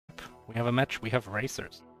We have a match, we have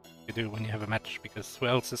racers. You do when you have a match, because who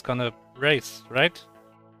else is gonna race, right?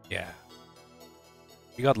 Yeah.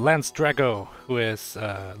 We got LanceDrago, who is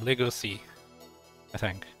Legacy, I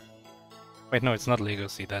think. Wait, no, it's not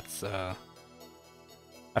Legacy, that's I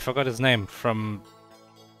forgot his name from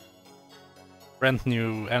Brand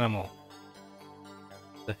New Animal.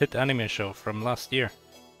 The hit anime show from last year.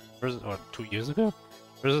 Or 2 years ago?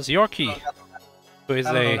 Versus Yorkie, who is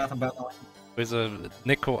a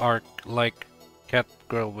Nico arc-like cat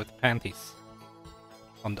girl with panties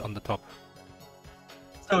on the top.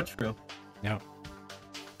 So true. Yeah.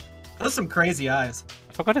 Those some crazy eyes.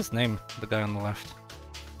 I forgot his name, the guy on the left.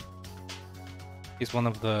 He's one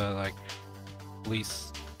of the, like,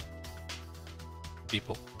 police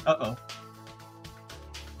people. Uh-oh.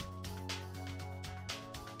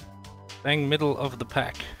 Staying middle of the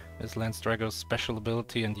pack is LanceDrago's special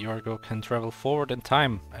ability, and Yorgo can travel forward in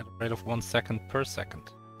time at a rate of 1 second per second.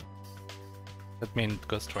 That means it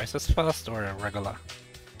goes twice as fast or a regular?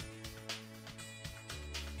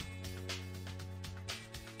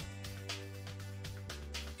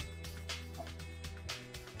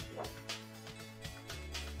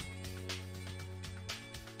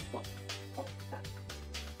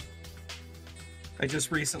 I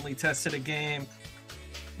just recently tested a game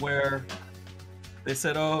where they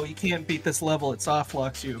said, oh, you can't beat this level, it soft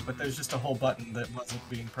locks you, but there's just a whole button that wasn't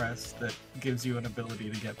being pressed that gives you an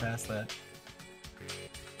ability to get past that.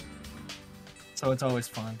 So it's always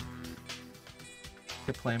fun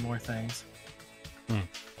to play more things.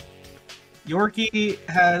 Yorkie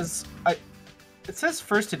has... it says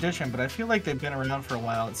first edition, but I feel like they've been around for a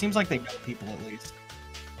while. It seems like they know people at least.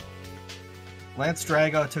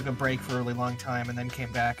 LanceDrago took a break for a really long time and then came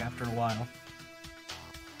back after a while.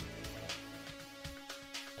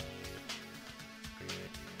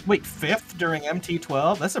 Wait, 5th during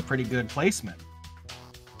MT12? That's a pretty good placement.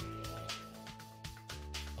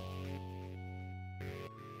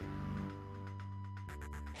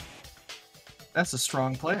 That's a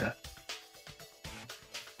strong player.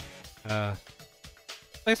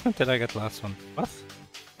 Placement did I get last one? What?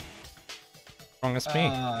 Strongest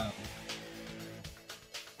me.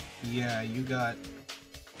 Yeah, you got...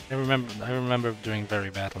 I remember doing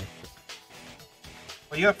very badly.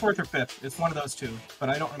 Well, you got 4th or 5th. It's one of those two, but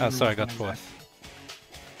I don't remember. Oh, so I got 4th.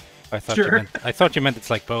 I thought Sure. I thought you meant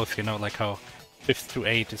it's like both, you know, like how 5th to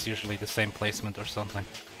 8 is usually the same placement or something.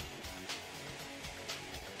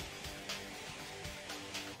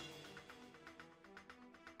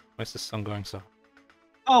 Why is this song going so?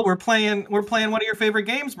 Oh, we're playing one of your favorite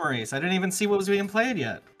games, Maurice. I didn't even see what was being played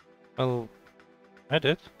yet. Well, I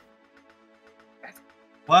did.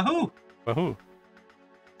 Wahoo! Wahoo!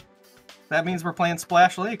 That means we're playing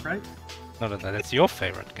Splash Lake, right? No, that's your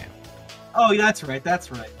favorite game. Oh, that's right, that's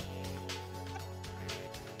right.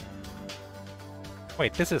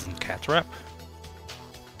 Wait, this isn't Cat Rap.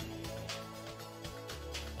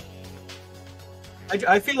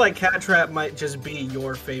 I feel like Cat Trap might just be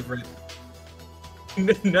your favorite.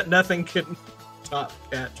 Nothing can top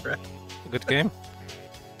Cat Trap. Good game.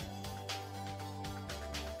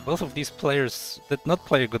 Both of these players did not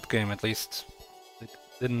play a good game, at least. They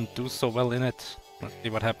didn't do so well in it. Let's see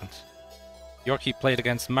what happens. Yorkie played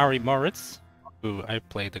against Mari Moritz, who I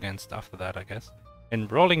played against after that, I guess, in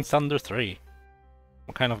Rolling Thunder 3.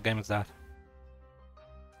 What kind of game is that?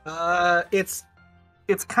 It's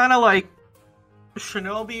kind of like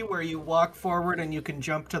Shinobi, where you walk forward and you can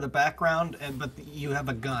jump to the background, but you have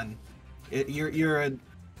a gun. I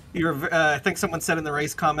think someone said in the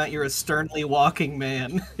race comment, you're a sternly walking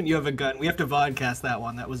man, and you have a gun. We have to vodcast that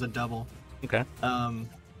one. That was a double. Okay. And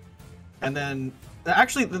then,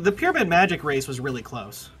 actually, the Pyramid Magic race was really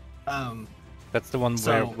close. That's the one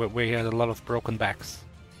where we had a lot of broken backs.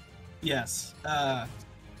 Yes.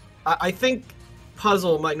 I think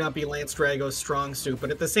puzzle might not be LanceDrago's strong suit,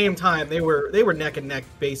 but at the same time, they were neck and neck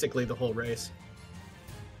basically the whole race.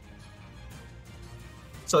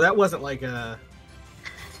 So that wasn't like a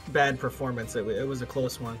bad performance. It was a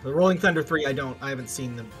close one. The Rolling Thunder 3, I haven't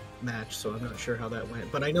seen the match, so I'm not sure how that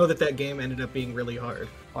went. But I know that game ended up being really hard.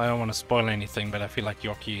 Well, I don't want to spoil anything, but I feel like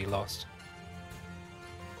Yorkie lost.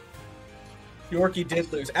 Yorkie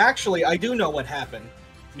did lose. Actually, I do know what happened.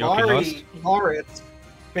 Moritz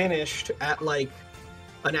finished at like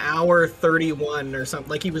an hour 31 or something.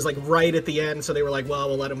 Like he was like right at the end, so they were like, "Well,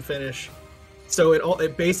 we'll let him finish." So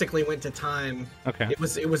it basically went to time. Okay. It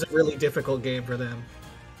was a really difficult game for them.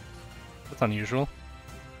 That's unusual.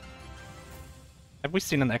 Have we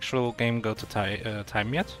seen an actual game go to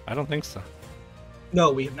time yet? I don't think so.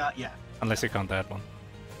 No, we have not yet. Unless you count that one.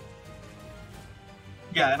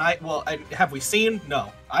 Yeah, and have we seen?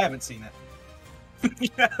 No, I haven't seen it.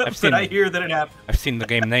 Yeah, but I hear that it happened. I've seen the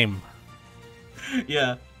game name.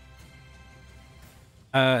 Yeah.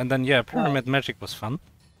 And then yeah, Pyramid Magic was fun.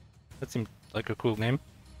 That seemed like a cool game.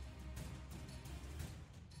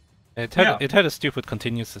 It had a stupid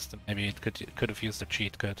continue system. Maybe it could have used a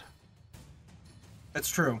cheat code. That's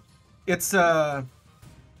true. It's I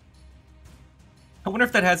wonder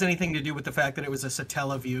if that has anything to do with the fact that it was a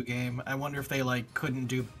Satellaview game. I wonder if they like couldn't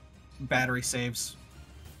do battery saves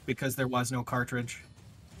because there was no cartridge.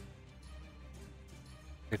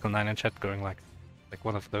 Pickle 9 in chat going like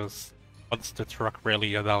one of those monster truck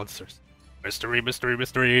rally announcers. Mystery, mystery,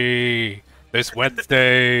 mystery! This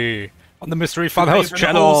Wednesday on the Mystery Funhouse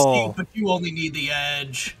channel. But you only need the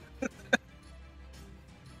edge.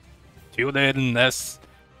 Tune in as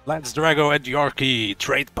LanceDrago and Yorkie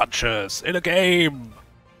trade punches in a game!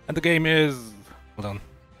 And the game is... Hold on. Do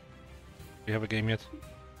we have a game yet?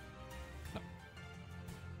 No.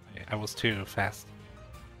 I was too fast.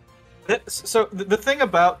 So, the thing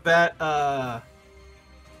about that,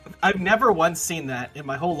 I've never once seen that in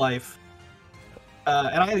my whole life.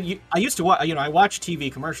 And I used to watch, I watched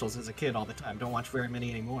TV commercials as a kid all the time. Don't watch very many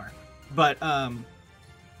anymore. But,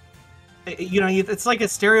 it's like a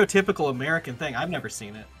stereotypical American thing. I've never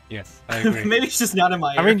seen it. Yes, I agree. Maybe it's just not in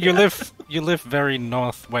my area. I mean, you live very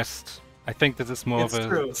northwest. I think this is more of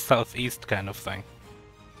a southeast kind of thing.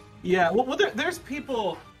 Yeah, well, there's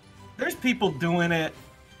people doing it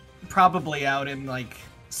probably out in like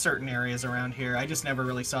certain areas around here. I just never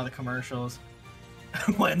really saw the commercials.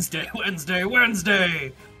 Wednesday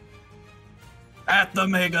at the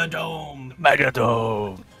Megadome.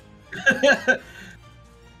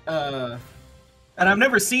 And I've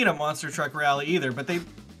never seen a monster truck rally either, but they'd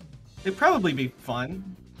probably be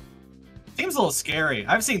fun. Seems a little scary.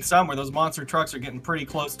 I've seen some where those monster trucks are getting pretty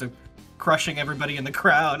close to crushing everybody in the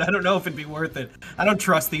crowd. I don't know if it'd be worth it. I don't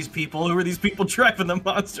trust these people. Who are these people driving the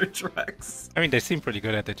monster trucks? I mean, they seem pretty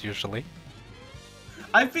good at it usually.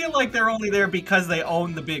 I feel like they're only there because they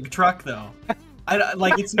own the big truck, though.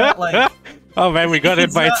 It's not like... Oh man, we got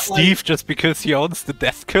hit by Steve just because he owns the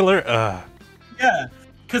Death Killer? Yeah,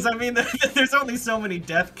 because I mean, there's only so many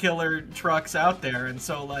Death Killer trucks out there, and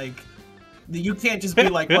so, like, you can't just be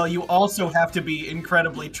like, well, you also have to be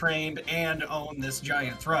incredibly trained and own this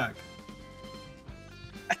giant truck.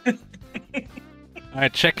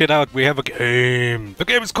 Alright, check it out. We have a game. The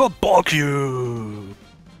game is called Bal Cube.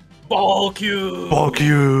 Bal Cube. Bal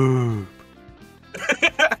Cube.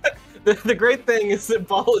 The great thing is that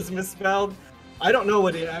ball is misspelled. I don't know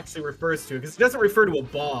what it actually refers to, because it doesn't refer to a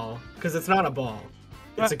ball, because it's not a ball.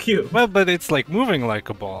 It's a cube. Well, but it's like moving like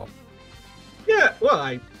a ball. Yeah, well,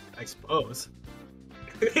 I suppose.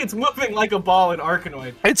 It's moving like a ball in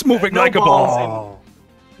Arkanoid. It's moving like a ball.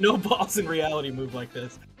 No balls in reality move like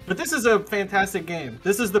this. But this is a fantastic game.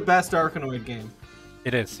 This is the best Arkanoid game.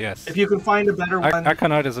 It is, yes. If you can find a better one.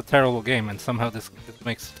 Arkanoid is a terrible game, and somehow this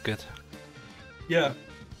makes it good. Yeah.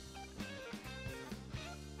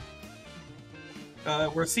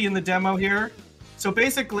 We're seeing the demo here. So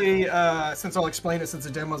basically, since I'll explain it since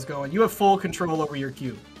the demo's going, you have full control over your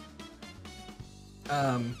cube.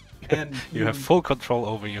 And you have full control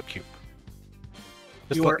over your cube.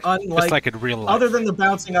 You are unlike, just like in real life. Other than the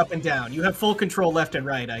bouncing up and down. You have full control left and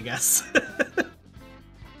right, I guess.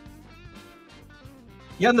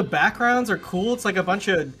 Yeah, and the backgrounds are cool. It's like a bunch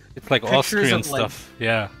of It's like Austrian stuff.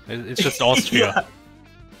 Yeah, it's just Austria. Yeah.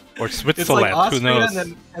 Or Switzerland, it's like Austria, who knows?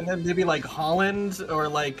 And then maybe like Holland, or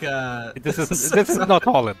like... This is not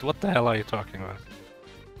Holland. What the hell are you talking about?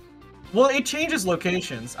 Well, it changes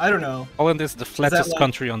locations. I don't know. Holland is the flattest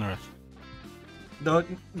country on Earth.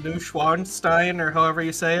 Neuschwanstein, or however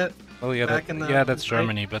you say it. Well, yeah, that's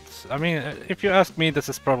Germany, but I mean, if you ask me, this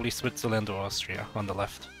is probably Switzerland or Austria on the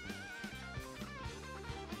left.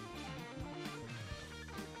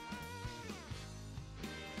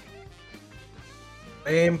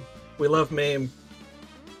 MAME. We love MAME.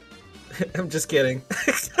 I'm just kidding.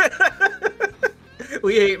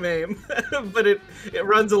 We hate MAME, but it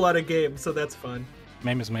runs a lot of games, so that's fun.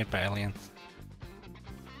 MAME is made by aliens.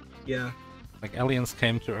 Yeah. Like, aliens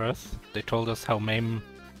came to Earth, they told us how MAME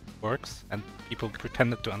works, and people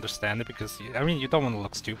pretended to understand it because, I mean, you don't want to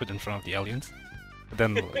look stupid in front of the aliens. But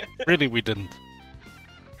then, really, we didn't.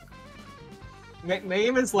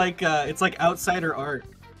 MAME is like, it's like outsider art.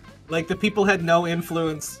 Like, the people had no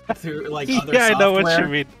influence through, like, other software. I know what you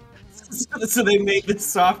mean. So they made this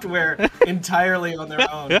software entirely on their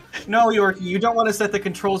own. No, Yorkie, you don't want to set the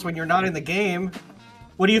controls when you're not in the game.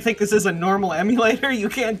 What do you think, this is a normal emulator? You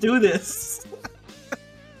can't do this.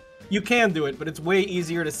 You can do it, but it's way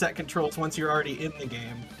easier to set controls once you're already in the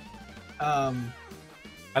game.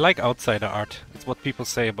 I like outsider art. It's what people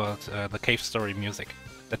say about the Cave Story music.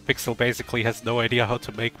 That Pixel basically has no idea how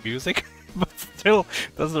to make music, but still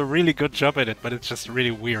does a really good job at it, but it's just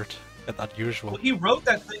really weird and unusual. Well, he wrote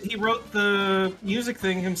that thing. He wrote the music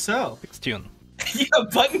thing himself. 16. Yeah,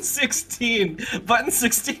 button 16. Button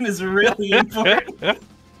 16 is really important.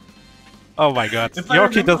 Oh my god.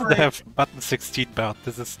 Yorkie doesn't have button 16 bound.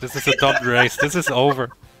 This is a done race. This is over.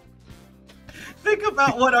 Think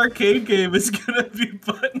about what arcade game is gonna be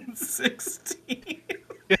button 16.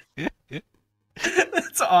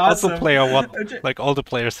 That's awesome. Also player 1. Like all the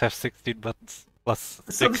players have 16 buttons. Plus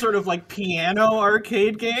some 6. sort of like piano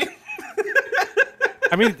arcade game.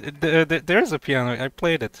 I mean, there's a piano. I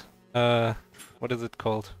played it. What is it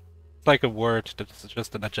called? It's like a word that's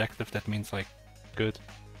just an adjective that means like good.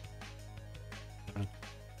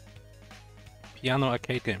 Piano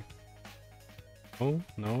arcade game. Oh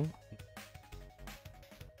no.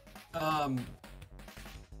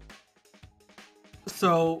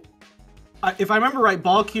 So, if I remember right,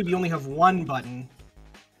 Bal Cube, you only have one button.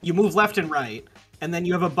 You move left and right, and then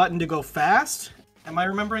you have a button to go fast. Am I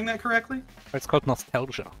remembering that correctly? It's called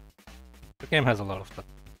Nostalgia. The game has a lot of them.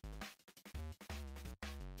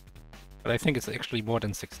 But I think it's actually more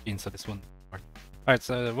than 16, so this one. Alright,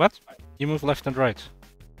 so what? You move left and right.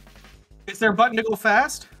 Is there a button to go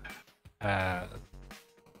fast?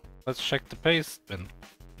 Let's check the base bin.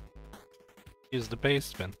 Use the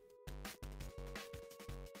base bin.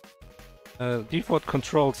 Default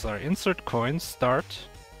controls are insert coin, start,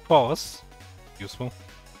 pause, useful,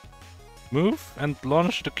 move, and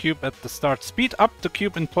launch the cube at the start. Speed up the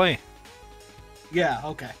cube in play. Yeah,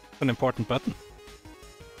 okay. An important button.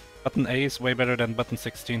 Button A is way better than button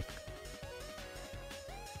 16.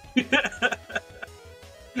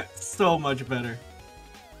 So much better.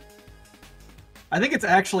 I think it's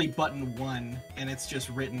actually button 1, and it's just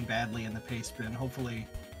written badly in the paste bin. Hopefully,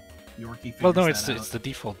 Yorkie figures well, no, that out. It's the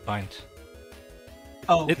default bind.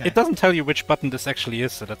 Oh, okay. It doesn't tell you which button this actually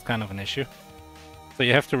is, so that's kind of an issue. So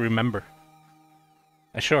you have to remember.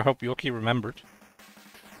 I sure hope Yorkie remembered.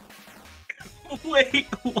 Wait,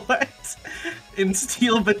 what? In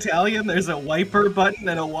Steel Battalion, there's a wiper button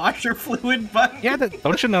and a washer fluid button? Yeah,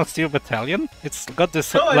 don't you know Steel Battalion? It's got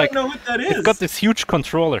this, no, like... I don't know what that is. It's got this huge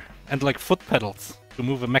controller and, like, foot pedals to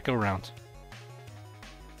move a mech around.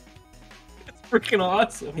 It's freaking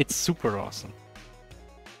awesome. It's super awesome.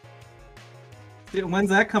 Dude, when's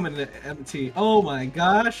that coming to MT? Oh my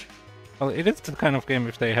gosh. Well, it is the kind of game,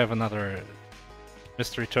 if they have another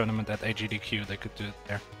mystery tournament at AGDQ, they could do it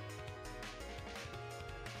there.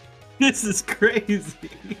 This is crazy.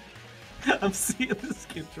 I'm seeing this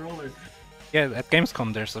controller. Yeah, at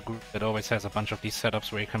Gamescom there's a group that always has a bunch of these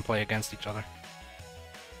setups where you can play against each other.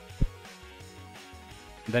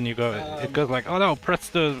 And then you go, it goes like, oh no, press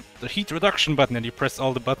the heat reduction button, and you press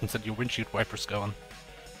all the buttons and your windshield wipers go on.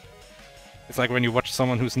 It's like when you watch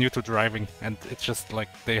someone who's new to driving, and it's just like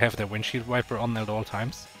they have their windshield wiper on at all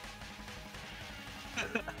times.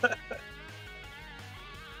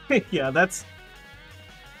 Yeah, that's...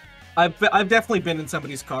 I've definitely been in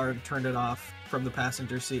somebody's car and turned it off from the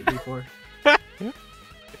passenger seat before.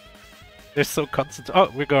 They're so constant.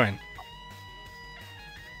 Oh, we're going.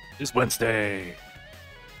 It's Wednesday.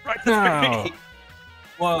 Right now. 3,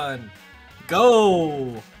 1,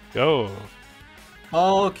 go! Go.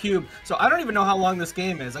 Bal Cube. So I don't even know how long this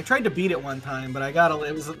game is. I tried to beat it one time, but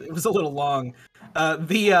it was a little long.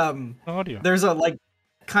 Audio. There's a like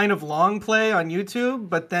kind of long play on YouTube,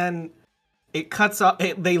 but then it cuts off.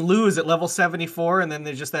 They lose at level 74, and then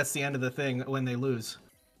that's the end of the thing when they lose.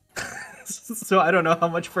 So I don't know how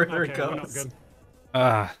much further it goes. We're not good.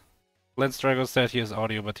 LanceDrago said he has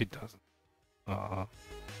audio, but he doesn't.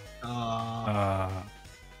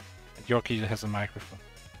 Yorkie has a microphone.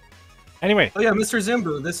 Anyway. Oh yeah, Mr.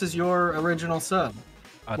 Zimbu, this is your original sub.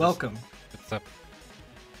 Welcome. What's up?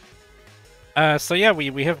 So yeah,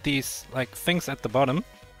 we have these like things at the bottom,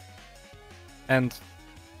 and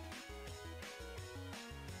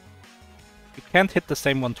you can't hit the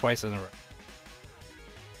same one twice in a row.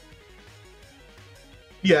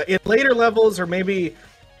 Yeah, in later levels, or maybe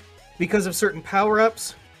because of certain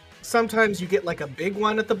power-ups, sometimes you get like a big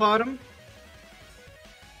one at the bottom.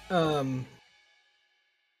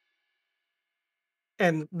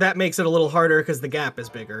 And that makes it a little harder because the gap is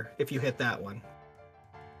bigger if you hit that one.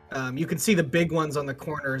 You can see the big ones on the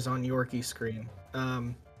corners on Yorkie's screen.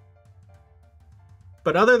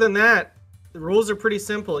 But other than that, the rules are pretty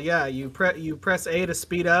simple. Yeah, you press A to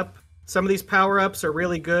speed up. Some of these power-ups are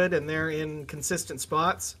really good, and they're in consistent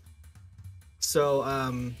spots. So,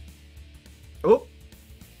 oh,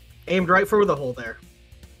 aimed right for the hole there.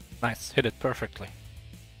 Nice, hit it perfectly.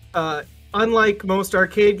 unlike most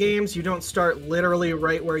arcade games, you don't start literally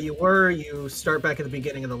right where you were. You start back at the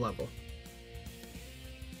beginning of the level.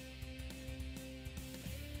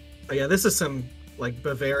 But yeah, this is some like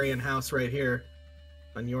Bavarian house right here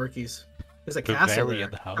on Yorkie's. There's a castle there.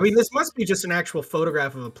 House. I mean, this must be just an actual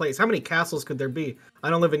photograph of a place. How many castles could there be? I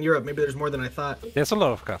don't live in Europe. Maybe there's more than I thought. There's a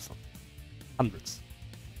lot of castles. Hundreds.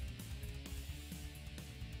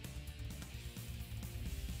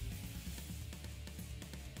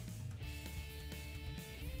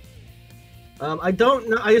 I don't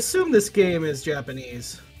know. I assume this game is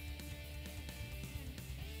Japanese.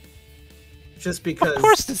 Just because... Of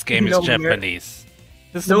course this game is Japanese.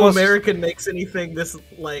 No American makes anything this,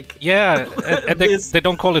 like... Yeah, and they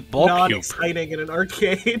don't call it Bal Cube. Non-exciting in an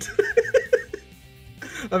arcade.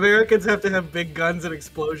 Americans have to have big guns and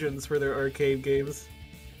explosions for their arcade games.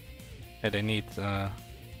 Yeah, they need,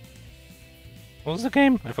 What was the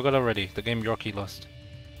game? I forgot already. The game Yorkie lost.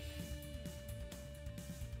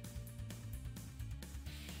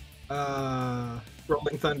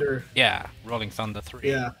 Rolling Thunder. Yeah, Rolling Thunder 3.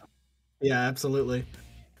 Yeah. Yeah, absolutely.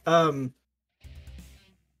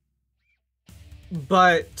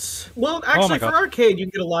 But, well, actually, for arcade, you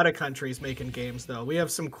get a lot of countries making games, though. We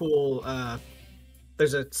have some cool,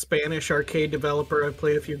 there's a Spanish arcade developer I've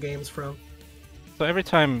played a few games from. So every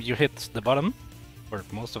time you hit the bottom, or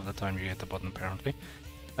most of the time you hit the bottom, apparently,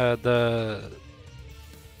 the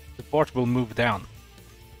board will move down.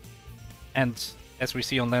 And as we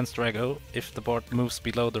see on LanceDrago, if the board moves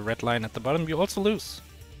below the red line at the bottom, you also lose.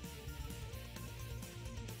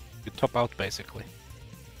 You top out, basically.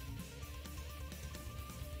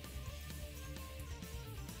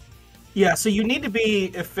 Yeah, so you need to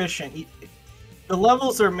be efficient. The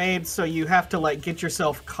levels are made so you have to, like, get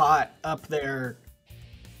yourself caught up there.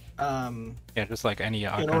 Yeah, just like any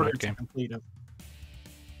Arkanoid game. Complete them.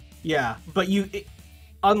 Yeah, but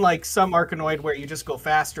unlike some Arkanoid where you just go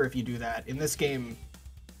faster if you do that, in this game,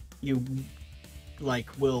 you, like,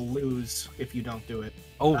 will lose if you don't do it.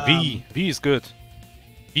 Oh, V! V is good.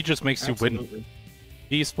 V just makes absolutely. You win.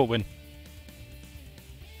 V is for win.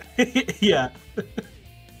 Yeah.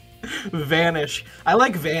 Vanish. I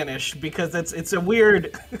like Vanish because it's a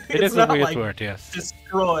weird... It is a weird word, yes.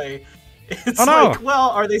 Destroy. It's like,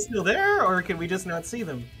 well, are they still there, or can we just not see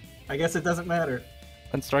them? I guess it doesn't matter.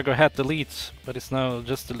 LanceDrago had the lead, but it's now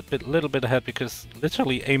just a little bit ahead because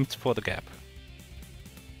literally aimed for the gap.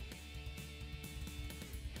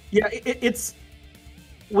 Yeah, it's...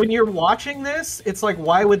 When you're watching this, it's like,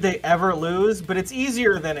 why would they ever lose? But it's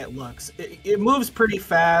easier than it looks. It moves pretty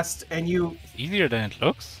fast, and you... It's easier than it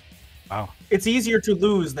looks? Wow. It's easier to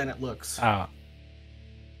lose than it looks. Ah.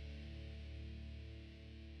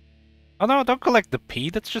 Oh no, don't collect the P,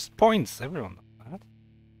 that's just points. Everyone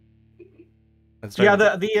knows that. Yeah,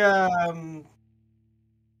 the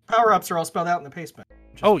power-ups are all spelled out in the paste pen.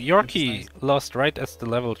 Oh, Yorkie lost right as the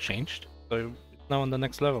level changed. So it's now on the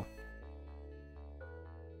next level.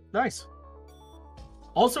 Nice.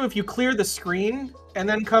 Also, if you clear the screen and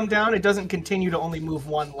then come down, it doesn't continue to only move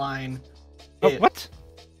one line. What?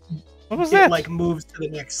 What was that? It, like, moves to the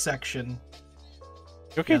next section.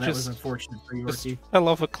 Yorkie that was unfortunate for Yorkie. Fell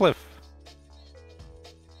off a cliff.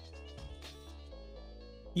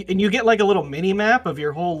 And you get, like, a little mini-map of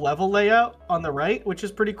your whole level layout on the right, which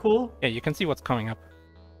is pretty cool. Yeah, you can see what's coming up.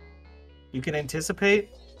 You can anticipate.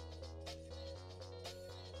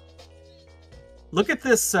 Look at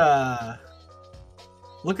this,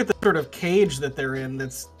 look at the sort of cage that they're in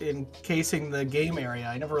that's encasing the game area.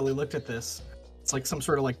 I never really looked at this. It's like some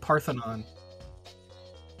sort of, like, Parthenon.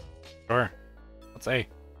 Sure. Let's say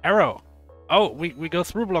arrow. Oh, we go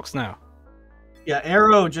through blocks now. Yeah,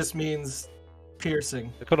 arrow just means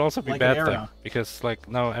piercing. It could also be like bad though, because like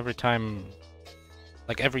now every time,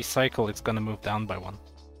 like every cycle, it's gonna move down by one.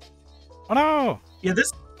 Oh no! Yeah,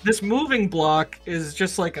 this moving block is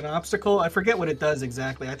just like an obstacle. I forget what it does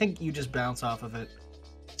exactly. I think you just bounce off of it.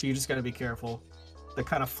 So you just gotta be careful. The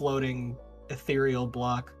kind of floating, ethereal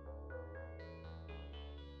block.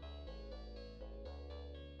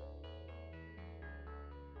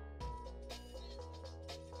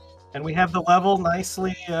 And we have the level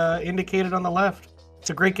nicely indicated on the left. It's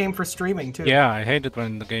a great game for streaming too. Yeah, I hate it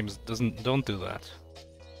when the games don't do that.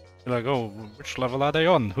 You're like, oh, which level are they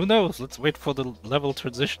on? Who knows? Let's wait for the level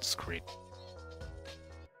transition screen.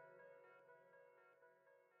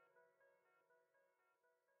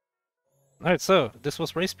 Alright, so this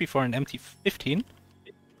was raced before in MT15.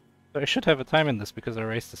 So I should have a time in this because I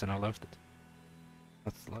raced this and I loved it.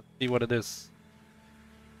 Let's see what it is.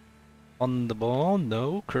 On the ball,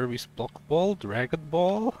 no. Kirby's block ball, Dragon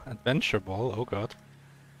Ball, Adventure Ball, oh god.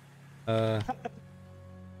 Where's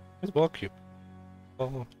Bal Cube?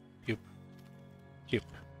 Bal Cube. Cube.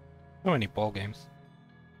 So many ball games.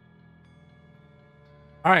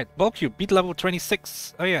 Alright, Bal Cube, beat level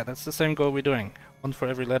 26. Oh yeah, that's the same goal we're doing. One for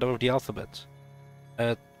every letter of the alphabet.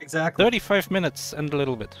 Exactly. 35 minutes and a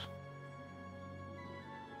little bit.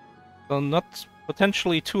 So not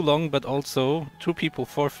potentially too long, but also 2 people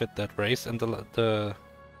forfeit that race, and the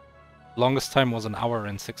longest time was 1 hour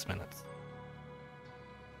and 6 minutes.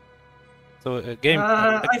 So a game.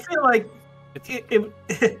 I feel like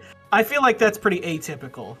I feel like that's pretty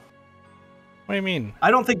atypical. What do you mean?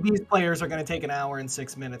 I don't think these players are going to take 1 hour and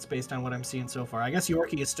 6 minutes based on what I'm seeing so far. I guess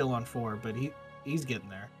Yorkie is still on 4, but he's getting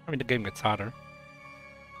there. I mean, the game gets harder.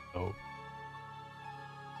 So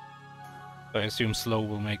I assume slow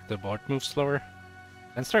will make the board move slower.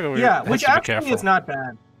 LanceDrago yeah, which actually careful. is not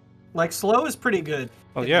bad. Like, slow is pretty good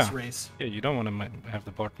in this race. Yeah, you don't want to have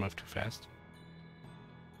the board move too fast.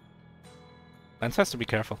 Lance has to be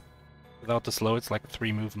careful. Without the slow, it's like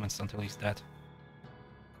 3 movements until he's dead.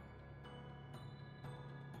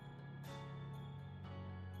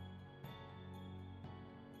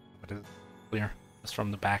 But it's clear. Just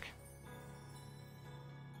from the back.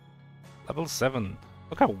 Level 7.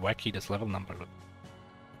 Look how wacky this level number looks.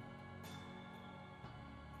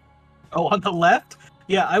 Oh, on the left?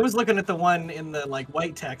 Yeah, I was looking at the one in the like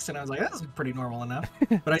white text, and I was like, that's pretty normal enough.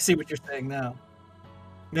 But I see what you're saying now.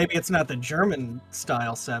 Maybe it's not the German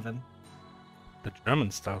style 7. The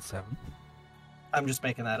German style 7? I'm just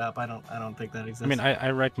making that up. I don't think that exists. I mean,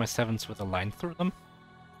 I write my 7s with a line through them.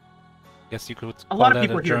 Guess you could a call lot of that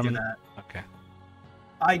people a here German. do that. Okay.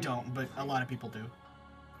 I don't, but a lot of people do.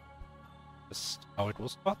 Just how it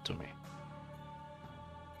was taught to me.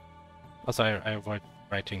 Also, I avoid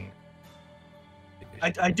writing.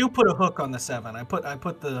 I do put a hook on the 7. I put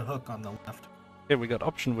the hook on the left. Here we got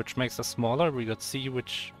option, which makes us smaller. We got C,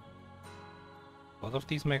 which both of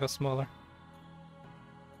these make us smaller.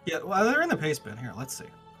 Yeah, well, they're in the paste bin. Here, let's see.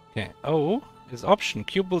 Okay. O is option.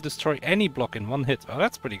 Cube will destroy any block in 1 hit. Oh,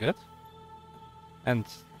 that's pretty good. And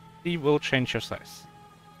C will change your size.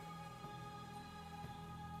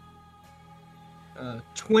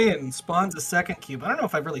 Twin spawns a second cube. I don't know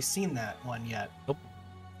if I've really seen that one yet. Nope.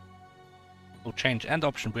 Will change and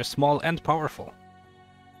option. We're small and powerful.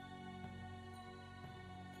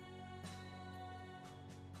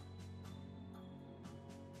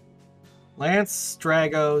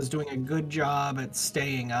 LanceDrago is doing a good job at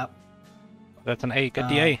staying up. That's an A. Get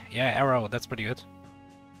the A. Yeah, arrow. That's pretty good.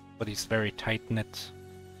 But he's very tight-knit.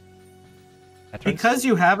 Because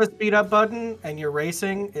you have a speed up button and you're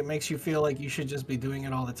racing, it makes you feel like you should just be doing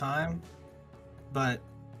it all the time. But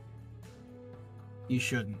you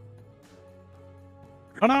shouldn't.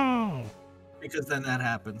 Oh no! Because then that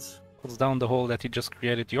happens. Pulls down the hole that he just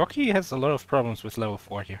created. Yorkie has a lot of problems with level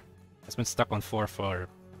 4 here. Has been stuck on 4 for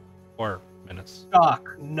 4 minutes.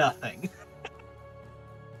 Stuck nothing.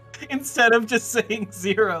 Instead of just saying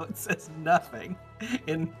 0, it says nothing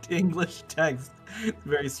in English text. It's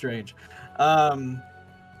very strange.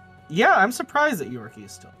 Yeah, I'm surprised that Yorkie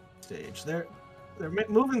is still on stage. They're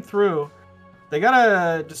moving through. They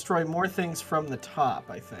gotta destroy more things from the top,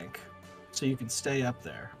 I think, so you can stay up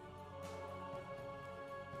there.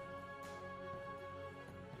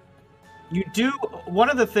 You do. One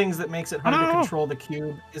of the things that makes it hard to control the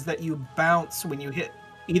cube is that you bounce when you hit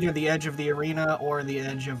either the edge of the arena or the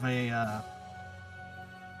edge of a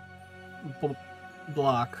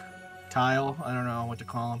block, tile. I don't know what to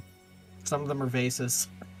call them. Some of them are vases.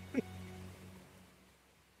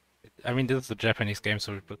 I mean, this is a Japanese game,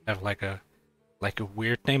 so it would have like a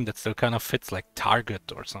weird name that still kind of fits, like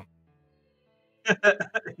Target or something.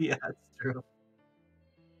 Yeah, that's true.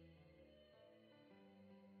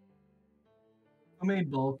 Who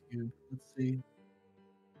made Bal Cube? Let's see.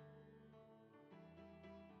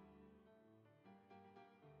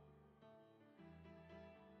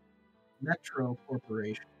 Metro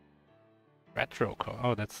Corporation. Retro.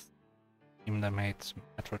 Oh, that's the team that made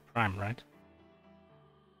Metroid Prime, right?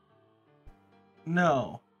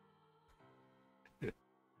 No.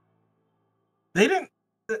 They didn't.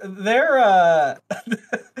 Their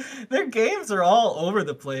their games are all over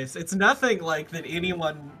the place. It's nothing like that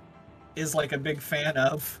anyone is like a big fan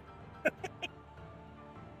of.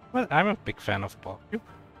 Well, I'm a big fan of Bal Cube.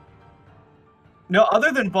 No,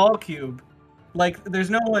 other than Bal Cube, like there's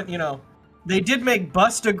no one. You know, they did make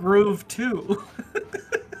Bust a Groove too.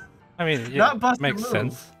 I mean, yeah, not Bust a makes Move.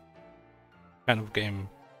 sense. Kind of game.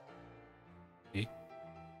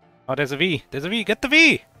 Oh, there's a V. There's a V. Get the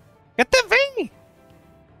V. Get the V.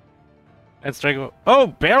 LanceDrago. Oh,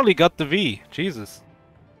 barely got the V. Jesus.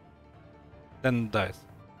 Then dies.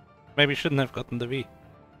 Maybe shouldn't have gotten the V.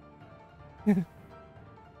 No,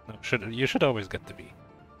 you should always get the V.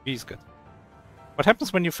 V's good. What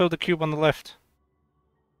happens when you fill the cube on the left?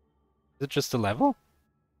 Is it just a level?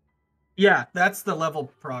 Yeah, that's the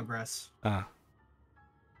level progress. Ah.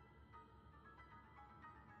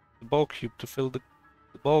 The Bal Cube to fill the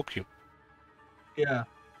Bal Cube. Yeah.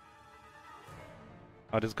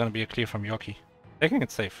 Oh, this is gonna be a clear from Yorkie. Taking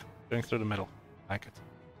it safe. Going through the middle. Like it.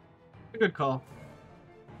 A good call.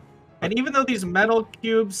 And even though these metal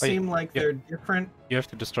cubes seem like they're different... You have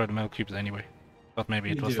to destroy the metal cubes anyway. But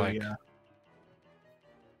maybe it was like... Yeah.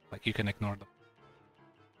 Like you can ignore them.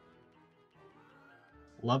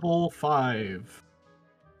 Level 5.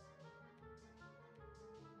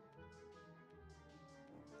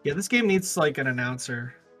 Yeah, this game needs like an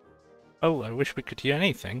announcer. Oh, I wish we could hear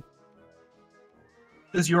anything.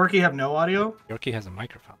 Does Yorkie have no audio? Yorkie has a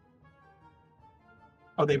microphone.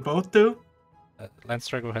 Oh, they both do?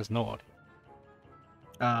 LanceDrago has no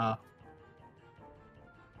audio.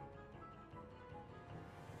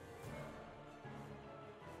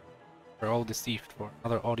 We're all deceived for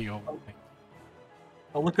other audio.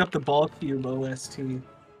 I'll look up the Bal Cube OST.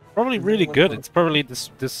 Probably really good. It's probably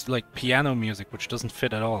this like piano music which doesn't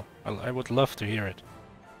fit at all. I would love to hear it.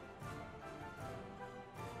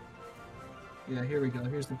 Yeah, here we go.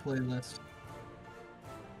 Here's the playlist.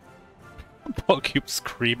 Bal Cube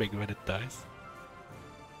screaming when it dies.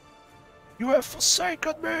 You have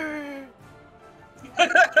forsaken me!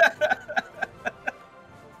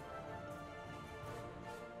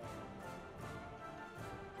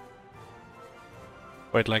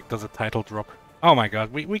 Wait, like, does a title drop? Oh my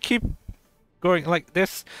god, we keep going like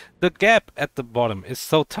this. The gap at the bottom is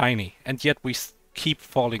so tiny, and yet we keep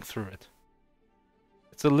falling through it.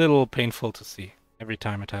 It's a little painful to see every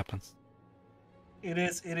time it happens. It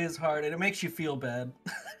is hard, and it makes you feel bad.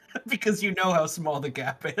 Because you know how small the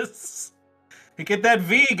gap is. Hey, get that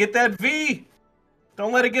V!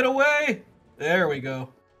 Don't let it get away! There we go.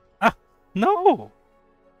 Ah, no!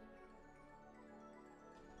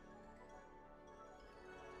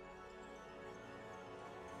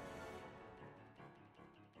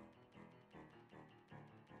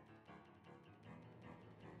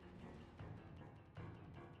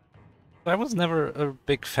 I was never a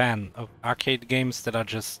big fan of arcade games that are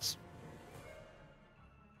just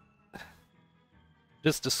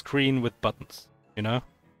a screen with buttons, you know?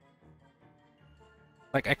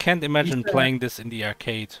 Like, I can't imagine playing this in the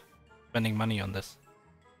arcade, spending money on this.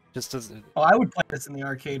 Just as... Oh, I would play this in the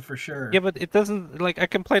arcade for sure. Yeah, but it doesn't... Like, I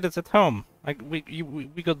can play this at home. Like, we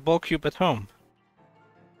got Bal Cube at home.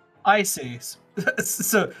 I see.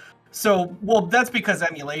 So, well, that's because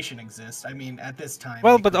emulation exists. I mean, at this time.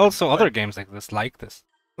 Well, but also other games exist like this.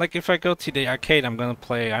 Like, if I go to the arcade, I'm gonna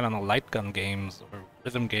play, I don't know, light gun games or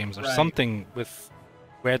rhythm games or something with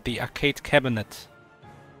where the arcade cabinet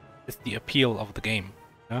is the appeal of the game.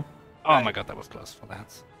 Yeah? Oh my god, that was close for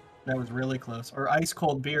Lance. That was really close. Or Ice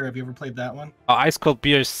Cold Beer. Have you ever played that one? Oh, Ice Cold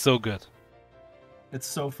Beer is so good. It's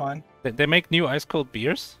so fun. They make new Ice Cold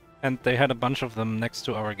Beers, and they had a bunch of them next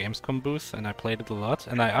to our Gamescom booth, and I played it a lot.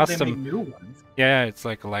 And I asked them. They made new ones. Yeah, it's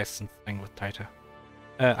like a licensed thing with Taita.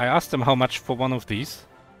 I asked them how much for one of these,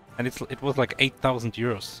 and it was like 8,000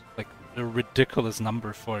 euros. Like a ridiculous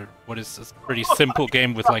number for what is a pretty simple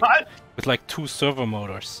game with like 2 servo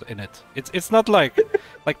motors in it. It's not like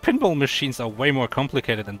pinball machines are way more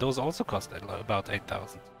complicated, and those also cost about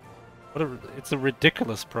 8,000. It's a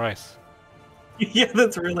ridiculous price. Yeah,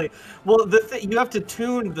 that's really well. You have to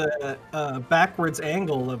tune the backwards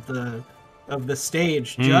angle of the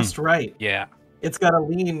stage just right. Yeah, it's got to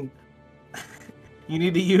lean. You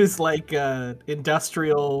need to use like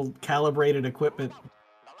industrial calibrated equipment.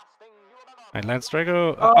 Right,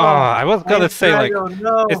 LanceDrago. Oh, I was gonna say like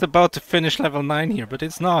no. It's about to finish level 9 here, but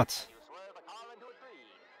it's not.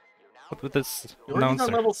 What with this announcer?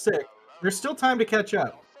 On level 6. There's still time to catch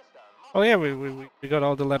up. Oh yeah, we got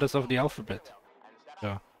all the letters of the alphabet.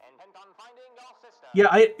 So. Yeah,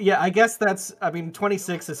 I guess that's. I mean,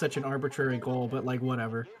 26 is such an arbitrary goal, but like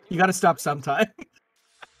whatever. You got to stop sometime.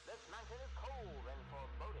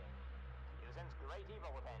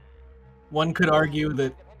 One could argue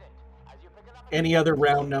that any other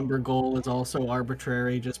round number goal is also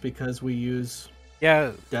arbitrary just because we use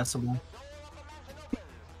decimal.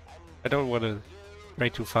 I don't want to stray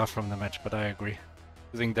too far from the match, but I agree.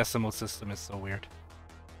 Using decimal system is so weird.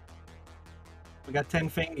 We got 10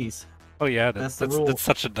 fingies. Oh yeah, that's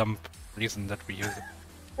such a dumb reason that we use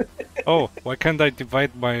it. Oh, why can't I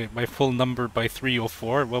divide my full number by 3 or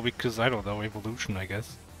 4? Well, because, I don't know, evolution, I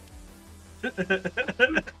guess.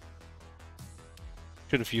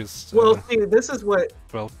 Should have used well, see, this is what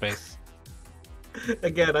 12 base.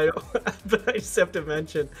 Again, I just have to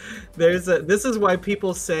mention, this is why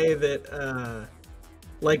people say that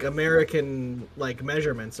like American like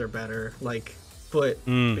measurements are better, like foot,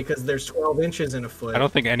 because there's 12 inches in a foot. I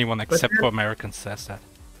don't think anyone except for Americans says that.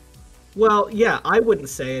 Well, yeah, I wouldn't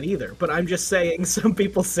say it either, but I'm just saying some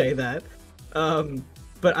people say that.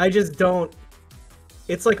 But I just don't.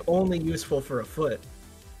 It's like only useful for a foot.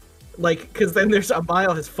 Like, because then there's a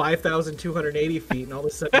mile has 5,280 feet, and all of a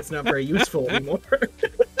sudden it's not very useful anymore.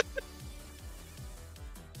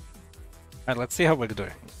 Alright, let's see how we're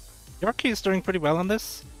doing. Yorkie is doing pretty well on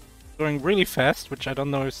this. Going really fast, which I don't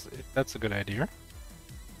know if that's a good idea.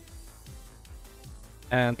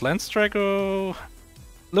 And LanceDrago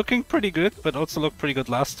looking pretty good, but also looked pretty good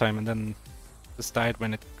last time, and then just died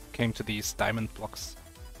when it came to these diamond blocks.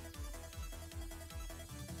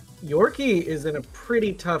 Yorkie is in a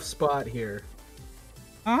pretty tough spot here.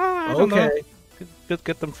 I don't know. Could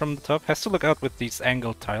get them from the top. Has to look out with these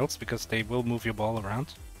angled tiles, because they will move your ball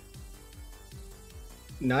around.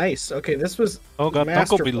 Nice. Okay, this was. Oh god, don't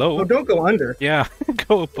go below. Oh, don't go under. Yeah,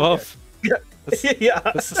 go above. Yeah. Yeah.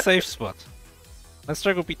 That's a safe spot.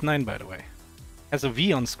 LanceDrago beat 9, by the way. Has a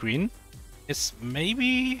V on screen. Is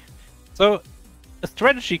maybe. So, a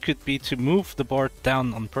strategy could be to move the board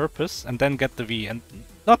down on purpose and then get the V, and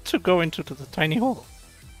not to go into the tiny hole.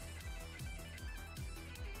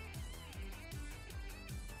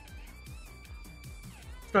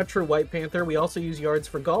 It's not true, White Panther. We also use yards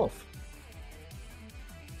for golf.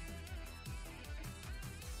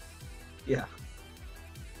 Yeah.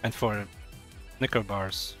 And for Snicker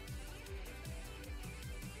bars.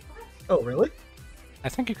 Oh, really? I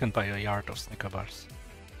think you can buy a yard of Snicker bars.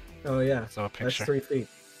 Oh, yeah. So a picture. That's 3 feet.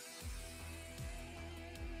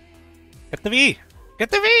 Get the V! Get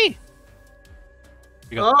the V!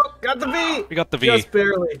 Got the V! We got the V. Just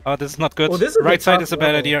barely. Oh, this is not good. Well, this is right side is a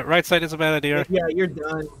bad idea. Right side is a bad idea. Yeah, you're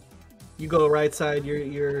done. You go right side.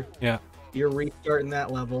 You're restarting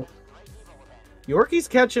that level. Yorkie's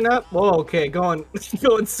catching up. Whoa, okay, going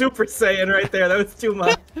Super Saiyan right there. That was too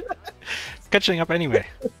much. It's catching up anyway.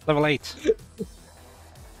 Level 8.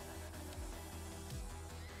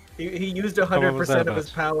 He used 100% of his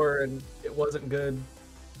power and it wasn't good.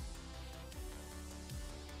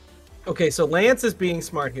 Okay, so Lance is being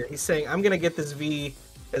smart here. He's saying, I'm going to get this V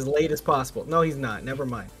as late as possible. No, he's not. Never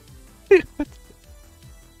mind.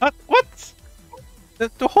 What?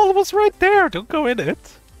 The hole was right there. Don't go in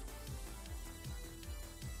it.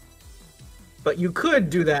 But you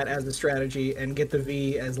could do that as a strategy and get the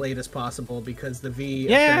V as late as possible because the V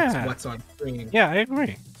affects what's on screen. Yeah, I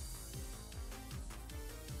agree.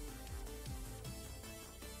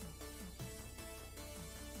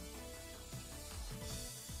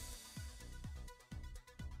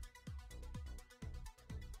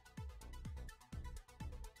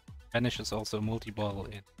 Vanish is also a multi-ball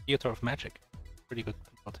in Theater of Magic. Pretty good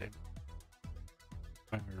control table.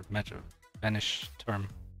 Magic Vanish term.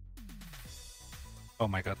 Oh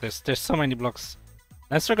my god, there's so many blocks.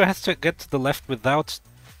 LanceDrago has to get to the left without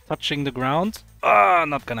touching the ground. Ah,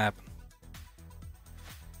 not gonna happen.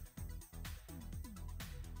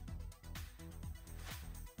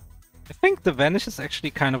 I think the Vanish is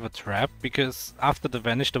actually kind of a trap, because after the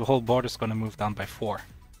Vanish the whole board is gonna move down by 4.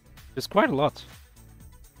 It's quite a lot.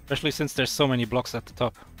 Especially since there's so many blocks at the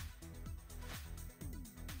top.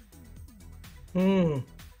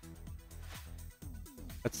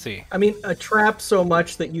 Let's see. I mean, a trap so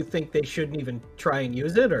much that you think they shouldn't even try and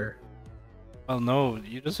use it, or? Well, no,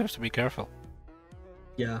 you just have to be careful.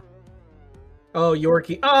 Yeah. Oh,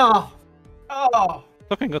 Yorkie. Oh! Oh!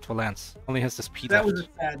 Looking good for Lance. Only has this P that left. Was a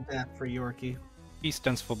sad death for Yorkie. P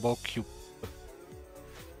stands for Bal Cube.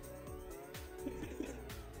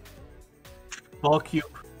 Bal Cube.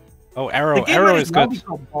 Oh, Arrow. Arrow is good.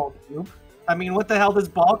 Bal Cube. I mean, what the hell is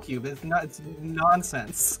Bal Cube? It's not. It's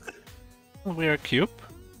nonsense. Well, we are a cube.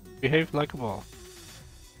 Behave like a ball.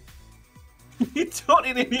 You don't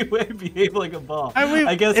in any way behave like a ball.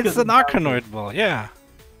 I guess it's an Arcanoid ball. Yeah.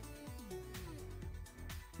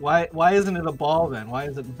 Why isn't it a ball then? Why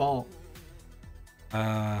is it ball?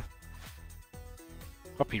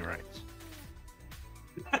 Copyright.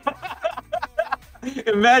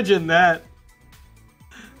 Imagine that.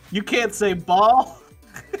 You can't say ball.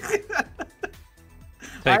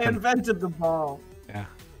 I invented the ball. Yeah.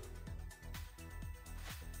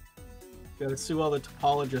 Gotta sue all the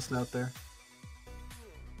topologists out there.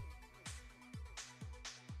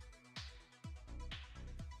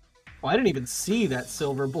 Oh, I didn't even see that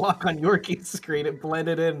silver block on Yorkie's screen. It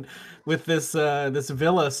blended in with this this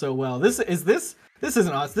villa so well. This isn't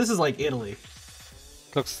us. This is like Italy.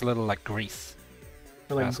 Looks a little like Greece.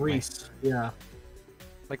 Or like Greece, yeah.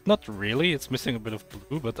 Like, not really. It's missing a bit of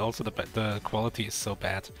blue, but also the quality is so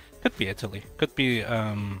bad. Could be Italy. Could be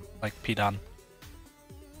like Pidan.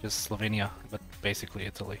 just Slovenia, but basically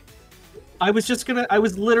Italy. I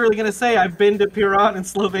was literally gonna say I've been to Piran in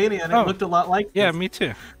Slovenia and it looked a lot like this. Yeah, me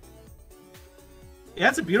too. Yeah,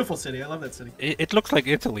 it's a beautiful city. I love that city. It looks like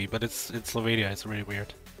Italy, but it's Slovenia. It's really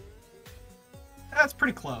weird. That's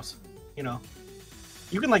pretty close. You know,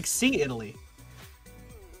 you can like see Italy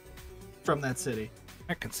from that city.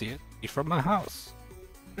 I can see it from my house.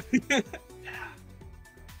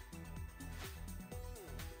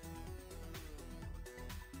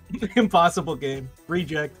 Impossible game.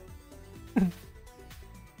 Reject.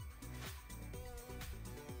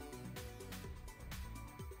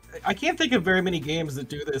 I can't think of very many games that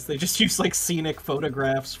do this. They just use like scenic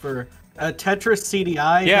photographs for Tetris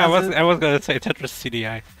CDI. Yeah, I was gonna say Tetris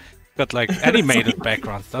CDI. Got like animated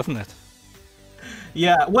backgrounds, doesn't it?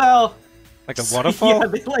 Yeah, well, like a waterfall. Yeah,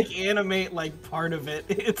 they like animate like part of it.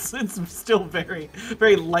 It's still very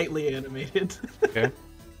very lightly animated. Okay.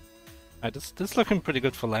 This looking pretty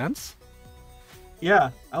good for Lance.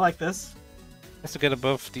 Yeah, I like this. Has to get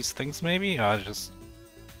above these things maybe? Or just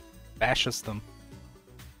bashes them.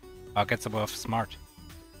 Oh, gets above smart.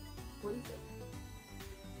 What is it?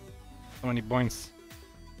 So many points.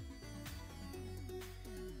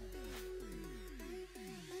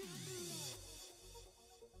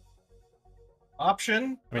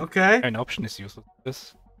 Option. I mean, Okay. An option is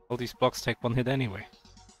useless. All these blocks take one hit anyway.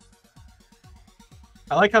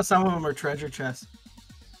 I like how some of them are treasure chests.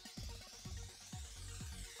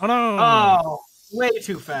 Oh no! Oh, way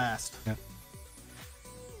too fast. Yeah.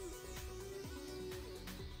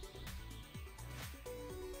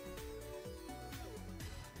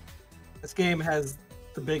 This game has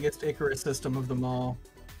the biggest Icarus system of them all.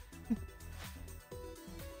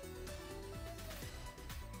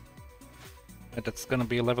 That's gonna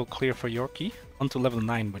be a level clear for Yorkie. On to level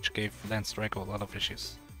 9, which gave LanceDrago a lot of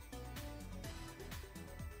issues.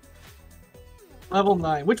 Level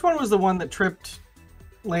 9. Which one was the one that tripped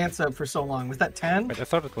Lance up for so long? Was that 10? Wait, I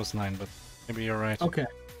thought it was 9, but maybe you're right. Okay.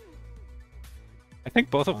 I think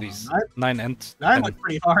both of these, 9 and 9 10. look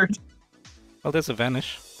pretty hard. Well, there's a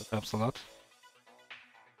vanish. That helps a lot.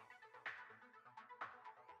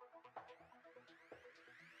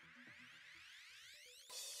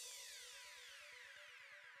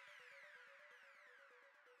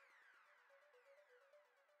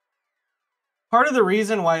 Part of the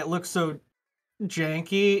reason why it looks so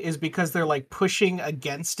janky is because they're like pushing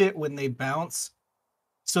against it when they bounce.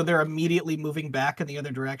 So they're immediately moving back in the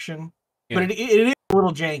other direction. Yeah. But it is a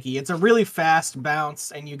little janky. It's a really fast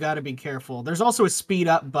bounce and you got to be careful. There's also a speed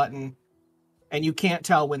up button and you can't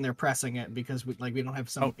tell when they're pressing it because we don't have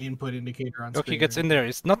some input indicator on screen. Yorkie gets in there.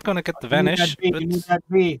 It's not gonna get the vanish, but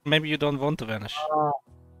maybe you don't want the vanish.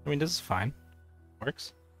 I mean, this is fine.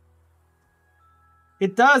 Works.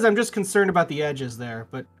 It does. I'm just concerned about the edges there,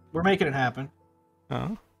 but we're making it happen.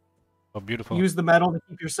 Oh, beautiful. Use the metal to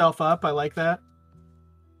keep yourself up. I like that.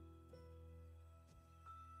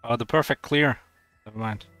 Oh, the perfect clear. Never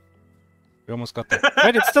mind. We almost got that.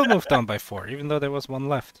 Wait, it still moved down by 4, even though there was one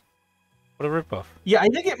left. What a ripoff. Yeah, I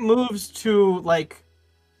think it moves to, like...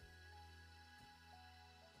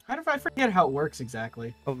 I forget how it works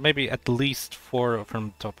exactly. Well, maybe at least 4 from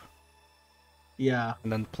the top. Yeah.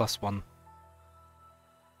 And then +1.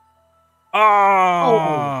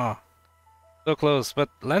 Oh! So close, but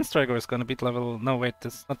LanceDrago is gonna beat level... No, wait,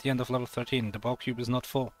 this is not the end of level 13. The Bal Cube is not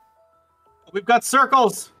full. We've got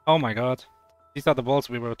circles! Oh my god. These are the balls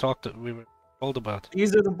we were told about.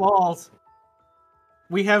 These are the balls.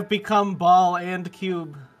 We have become Bal and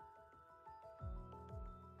Cube.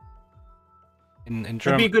 In German...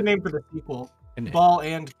 That'd be a good name for the sequel. In Bal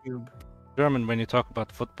and Cube. German, when you talk about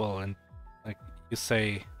football and like you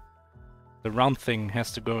say the round thing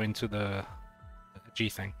has to go into the G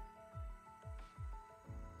thing.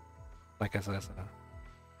 Like as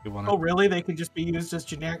you wanna... Oh really? They could just be used as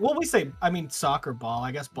generic. Well, we say, I mean, soccer ball.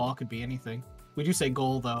 I guess ball could be anything. We do say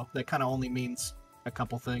goal though. That kind of only means a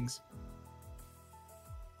couple things.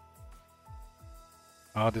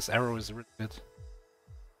 Oh, this arrow is really good.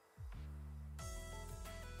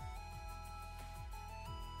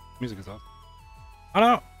 Music is off. Oh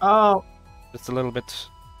no! Oh! Just a little bit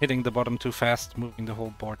hitting the bottom too fast, moving the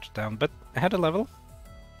whole board down. But I had a level.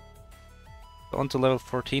 So on to level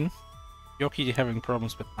 14. Yorkie having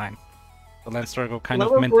problems with 9. The LanceDrago kind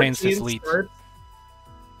of maintains his lead.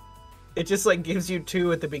 It just like gives you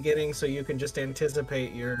 2 at the beginning so you can just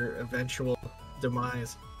anticipate your eventual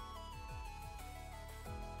demise.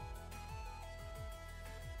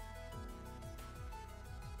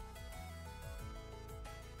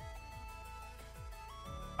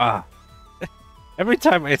 Ah. Every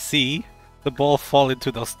time I see the ball fall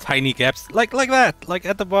into those tiny gaps, like that, like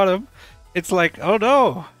at the bottom, It's like, oh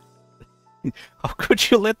no! How could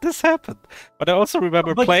you let this happen? But I also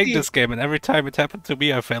remember playing this game, and every time it happened to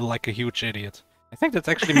me, I felt like a huge idiot. I think that's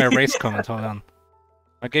actually my race comment. Hold on.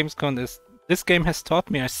 My games comment is, this game has taught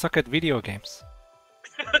me I suck at video games.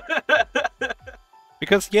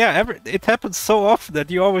 Because, yeah, it happens so often that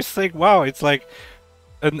you always think, wow, it's like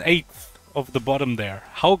an eighth of the bottom there.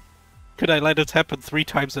 How could I let it happen 3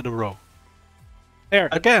 times in a row? There,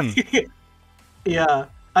 again! Yeah.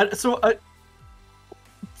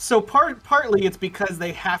 So partly it's because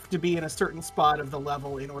they have to be in a certain spot of the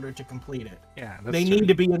level in order to complete it. Yeah, that's They true. need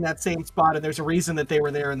to be in that same spot, and there's a reason that they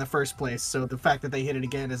were there in the first place. So the fact that they hit it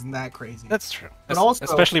again isn't that crazy. That's true. But also,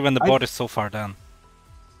 especially when the board is so far down.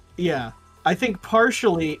 Yeah, I think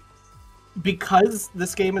partially because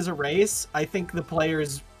this game is a race, I think the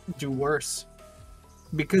players do worse.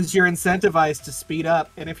 Because you're incentivized to speed up,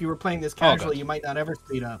 and if you were playing this casually, you might not ever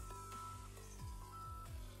speed up.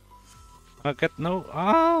 I get no.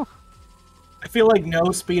 Ah! I feel like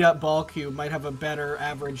no speed up Bal Cube might have a better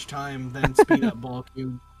average time than speed up Bal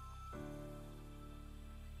Cube.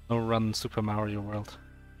 No run Super Mario World.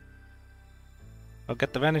 I'll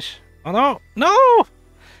get the vanish. Oh no! No!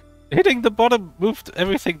 Hitting the bottom moved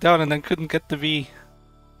everything down and then couldn't get the V.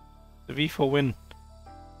 The V for win.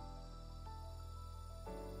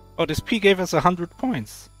 Oh, this P gave us 100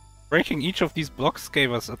 points. Breaking each of these blocks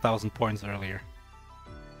gave us 1,000 points earlier.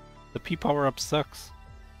 The P power-up sucks.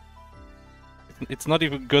 It's not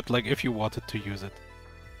even good, like, if you wanted to use it.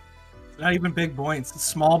 It's not even big points, it's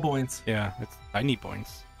small points. Yeah, it's tiny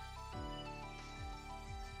points.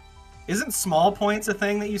 Isn't small points a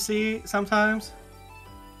thing that you see sometimes?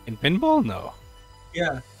 In pinball? No.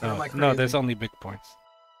 Yeah. No, there's only big points.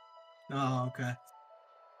 Oh, okay.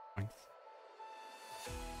 Points.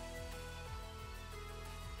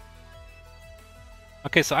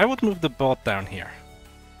 Okay, so I would move the board down here.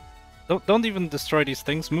 Don't even destroy these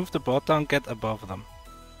things, move the board down, get above them.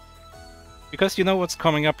 Because you know what's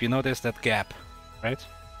coming up, you know there's that gap, right?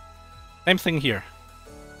 Same thing here.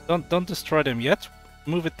 Don't destroy them yet,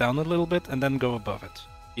 move it down a little bit and then go above it.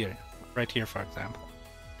 Here, right here for example.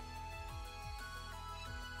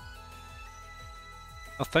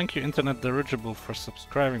 Oh, thank you Internet Dirigible for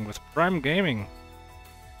subscribing with Prime Gaming.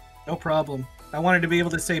 No problem. I wanted to be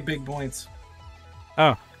able to say big points.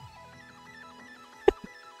 Oh.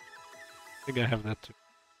 I think I have that too.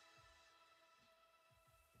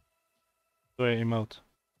 Do I emote?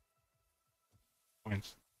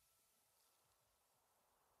 Points.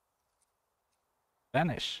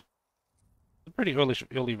 Vanish. It's a pretty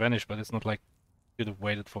early vanish, but it's not like you'd have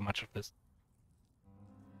waited for much of this.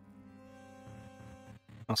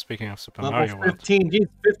 Now speaking of Super Mario World. 15. Geez,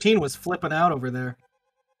 15 was flipping out over there.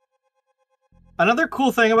 Another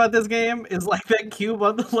cool thing about this game is like that cube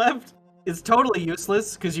on the left is totally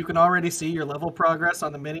useless because you can already see your level progress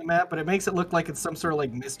on the mini-map, but it makes it look like it's some sort of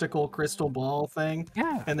like mystical crystal ball thing.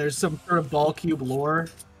 Yeah. And there's some sort of Bal Cube lore.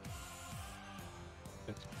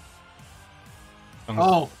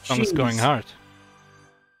 Song's going hard.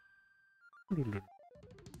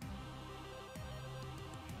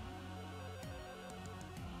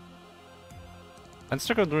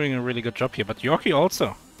 LanceDrago doing a really good job here, but Yorkie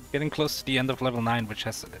also getting close to the end of level 9, which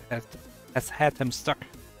has had him stuck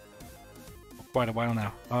for quite a while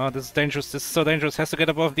now. Oh, this is dangerous. This is so dangerous. Has to get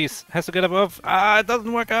above these. Has to get above. Ah, it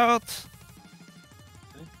doesn't work out.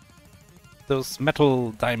 Those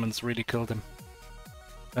metal diamonds really killed him.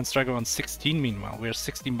 LanceDrago on 16 meanwhile. We're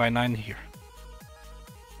 16 by 9 here.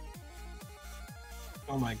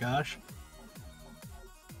 Oh my gosh.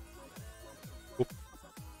 Oop.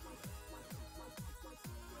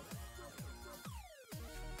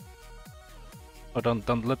 Oh,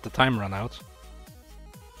 don't let the time run out.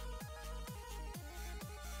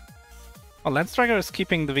 Oh, LanceDrago is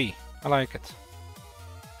keeping the V. I like it.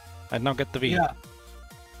 I'd now get the V. Yeah.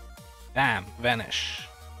 Damn, vanish.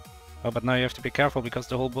 Oh, but now you have to be careful because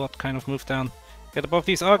the whole board kind of moved down. Get above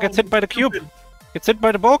these. Oh, gets hit by the cube. Gets hit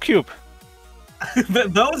by the Bal Cube.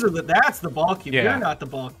 That's the Bal Cube. Yeah. You're not the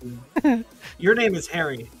Bal Cube. Your name is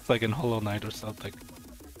Harry. It's like in Hollow Knight or something.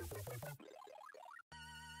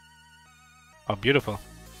 Oh, beautiful.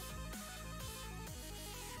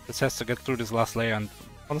 This has to get through this last layer, and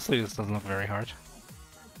honestly, this doesn't look very hard.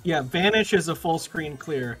 Yeah, Vanish is a full screen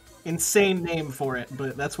clear. Insane name for it,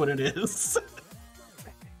 but that's what it is.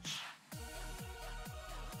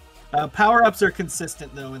 Power-ups are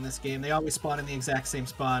consistent, though, in this game. They always spawn in the exact same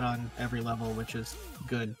spot on every level, which is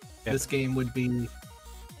good. Yep. This game would be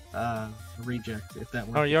reject if that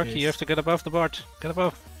were the Yorkie, case. you have to get above the board. Get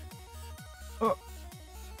above.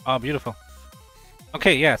 Oh, beautiful.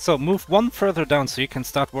 Okay, yeah, so move one further down so you can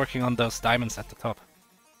start working on those diamonds at the top.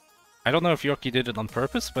 I don't know if Yorkie did it on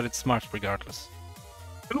purpose, but it's smart regardless.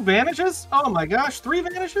 2 vanishes? Oh my gosh, 3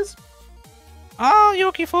 vanishes? Ah,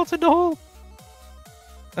 Yorkie falls in the hole!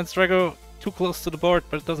 LanceDrago too close to the board,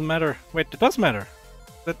 but it doesn't matter. Wait, it does matter.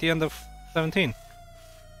 It's at the end of 17.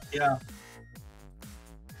 Yeah.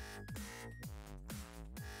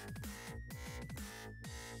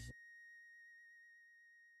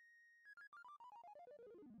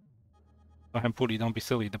 Hampuli, don't be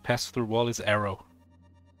silly. The pass-through wall is arrow.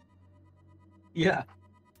 Yeah.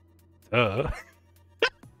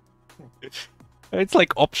 It's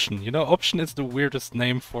like option, you know? Option is the weirdest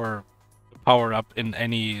name for power-up in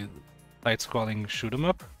any side-scrolling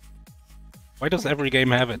shoot-'em-up. Why does every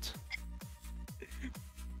game have it?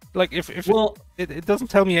 Like, if well, it doesn't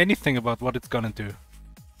tell me anything about what it's gonna do.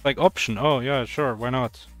 Like, option, oh yeah, sure, why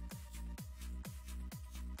not?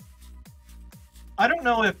 I don't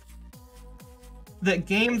know if the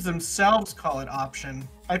games themselves call it option.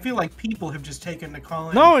 I feel like people have just taken to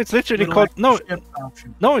calling. No, it's literally called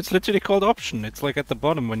option. No, it's literally called option. It's like at the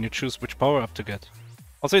bottom when you choose which power up to get.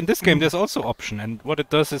 Also, in this game, there's also option, and what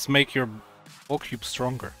it does is make your Bal Cube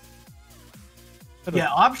stronger. Yeah,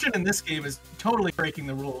 option in this game is totally breaking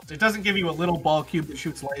the rules. It doesn't give you a little Bal Cube that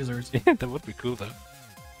shoots lasers. Yeah, that would be cool though.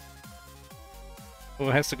 Who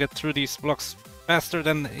has to get through these blocks faster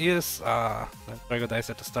than he is? LanceDrago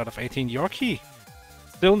dies at the start of 18. Yorkie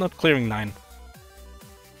still not clearing 9.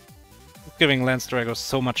 It's giving LanceDrago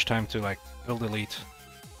so much time to like build a lead.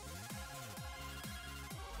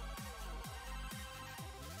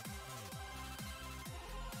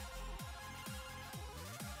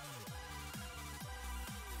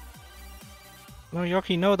 No,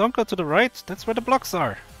 Yorkie, no, don't go to the right. That's where the blocks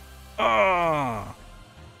are. Ah!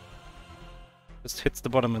 Just hits the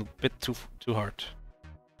bottom a bit too hard.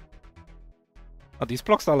 Oh, these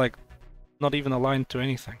blocks are like not even aligned to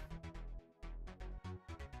anything.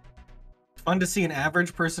 Fun to see an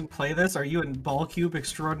average person play this. Are you a Bal Cube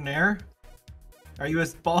extraordinaire? Are you a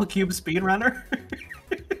Bal Cube speedrunner?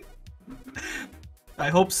 I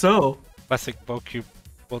hope so. Classic Bal Cube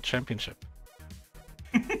World Championship.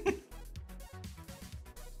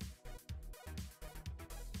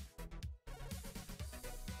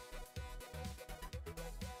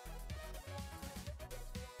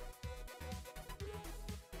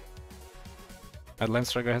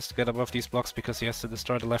 LanceDrago has to get above these blocks because he has to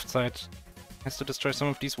destroy the left side. Has to destroy some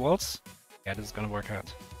of these walls. Yeah, this is gonna work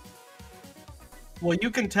out. Well,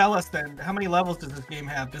 you can tell us then, how many levels does this game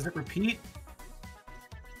have? Does it repeat?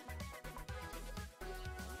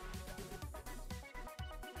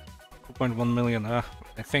 $2.1 million. I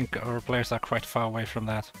think our players are quite far away from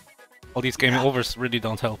that. All these game overs really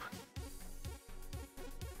don't help.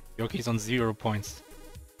 Yorkie's on 0 points.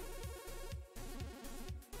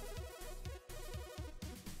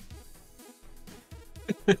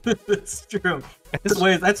 That's true. That's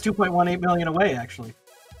 2.18 million away, actually.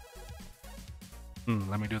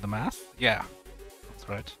 Let me do the math. Yeah, that's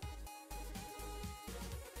right.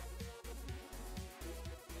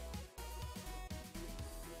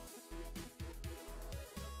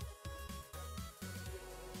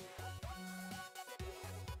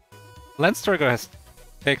 LanceDrago has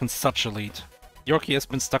taken such a lead. Yorkie has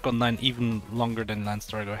been stuck on 9 even longer than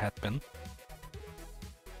LanceDrago had been.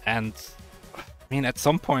 And I mean, at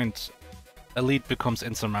some point, a lead becomes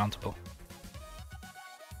insurmountable.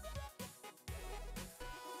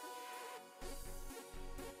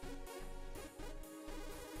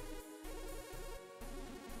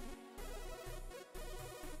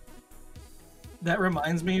 That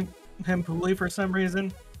reminds me, Hempuli, for some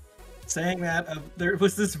reason, saying that there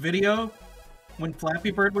was this video when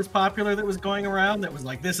Flappy Bird was popular that was going around that was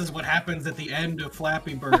like, this is what happens at the end of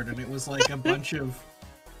Flappy Bird, and it was like a bunch of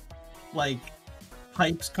like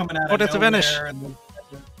pipes coming out of that's nowhere. a vanish. And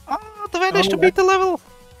the vanish to beat the level.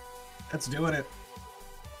 That's doing it.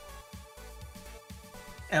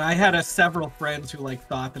 And I had several friends who like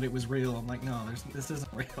thought that it was real. I'm like, no, this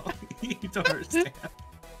isn't real. You don't understand.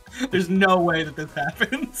 There's no way that this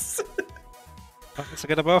happens. Let's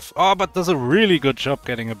get a buff. Oh, but does a really good job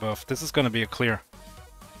getting a buff. This is gonna be a clear.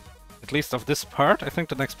 At least of this part. I think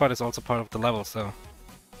the next part is also part of the level, so...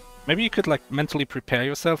 Maybe you could like mentally prepare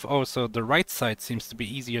yourself. Oh, so the right side seems to be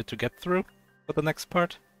easier to get through for the next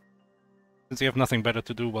part. Since you have nothing better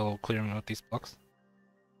to do while clearing out these blocks.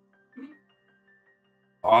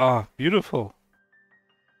 Ah, beautiful.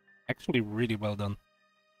 Actually really well done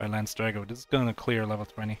by LanceDrago. This is gonna clear level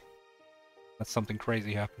 20. Unless something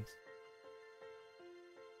crazy happens.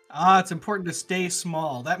 It's important to stay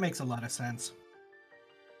small. That makes a lot of sense.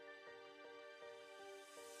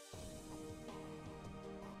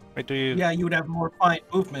 Wait, do you? Yeah, you would have more fine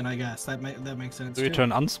movement, I guess. That makes sense. Do you too. turn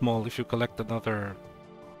unsmall if you collect another?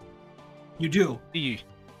 You do. E.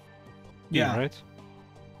 Yeah. Right?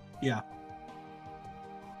 Yeah.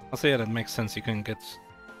 I'll say, yeah, that makes sense. You can get...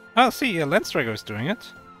 Oh, see, yeah, LanceDrago is doing it.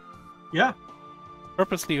 Yeah.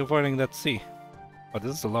 Purposely avoiding that C. But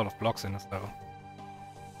this is a lot of blocks in this level.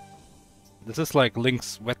 This is like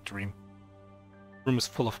Link's wet dream. Room is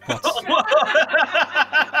full of pots.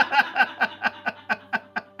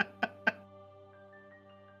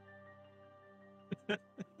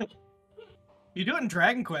 You do it in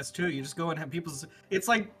Dragon Quest too. You just go and have people's. It's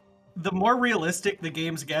like the more realistic the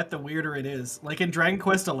games get, the weirder it is. Like in Dragon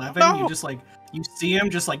Quest 11, you just like you see them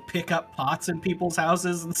just like pick up pots in people's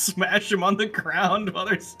houses and smash them on the ground while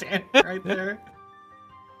they're standing right there.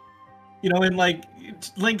 You know, in like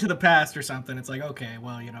Link to the Past or something, it's like, okay,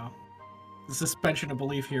 well, you know, the suspension of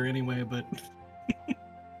belief here anyway, but.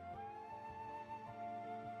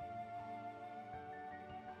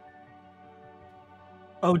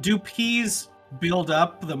 Oh, do peas build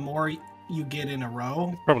up the more you get in a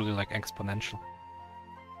row? Probably like exponential.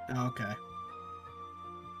 Okay.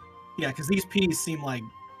 Yeah, because these peas seem like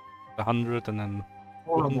 100 and then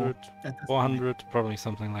horrible 200, 400, probably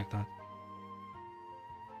something like that.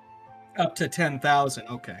 Up to 10,000,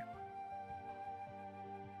 okay.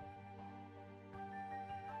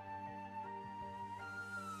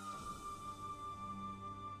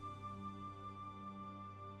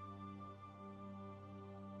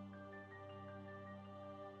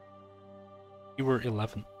 You were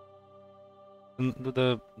 11. And do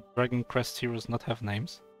the Dragon Quest heroes not have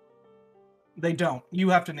names? They don't. You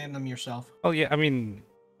have to name them yourself. Oh yeah, I mean...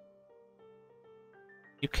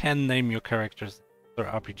 You can name your characters their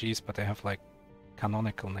RPGs, but they have like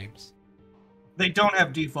canonical names. They don't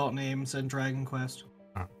have default names in Dragon Quest.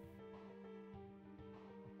 Huh.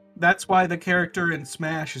 That's why the character in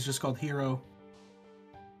Smash is just called Hero.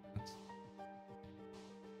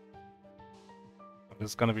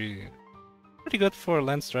 It's gonna be pretty good for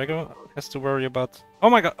LanceDrago. Has to worry about... Oh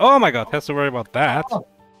my god, has to worry about that. Oh.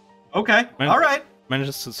 Okay, alright.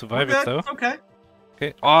 Manages to survive it though. Okay.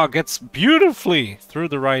 Okay. Oh, gets beautifully through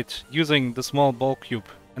the right using the small Bal Cube,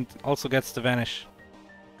 and also gets the vanish.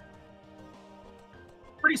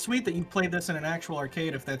 Pretty sweet that you played this in an actual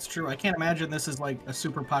arcade, if that's true. I can't imagine this is like a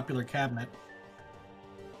super popular cabinet.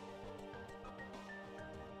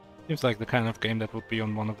 Seems like the kind of game that would be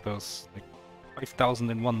on one of those like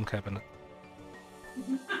 5001 cabinet.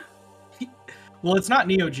 Well, it's not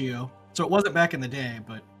Neo Geo, so it wasn't back in the day,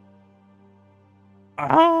 but...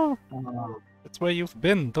 Ah! That's where you've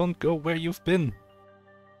been. Don't go where you've been.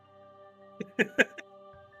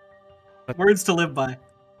 But, words to live by.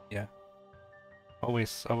 Yeah.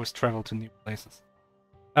 Always travel to new places.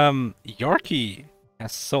 Yorkie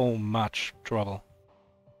has so much trouble.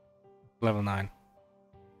 Level 9.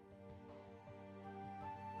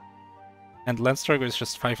 And LanceDrago is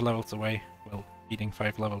just 5 levels away. Well, beating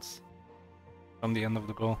 5 levels from the end of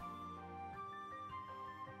the goal.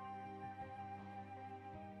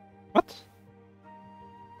 What?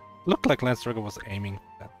 Looked like LanceDrago was aiming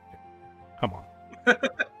that. Come on.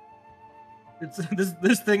 It's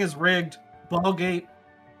this thing is rigged. Ballgate.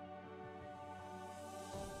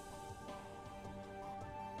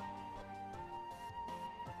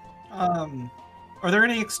 Are there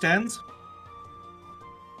any extends?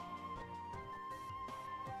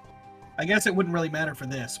 I guess it wouldn't really matter for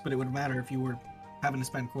this, but it would matter if you were having to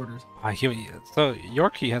spend quarters. So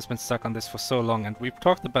Yorkie has been stuck on this for so long, and we've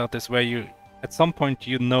talked about this where you, at some point,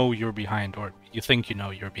 you know you're behind, or you think you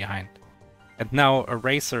know you're behind. And now a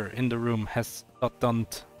racer in the room has got done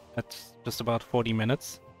at just about 40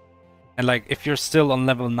 minutes. And like, if you're still on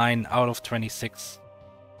level 9 out of 26,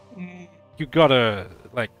 you gotta,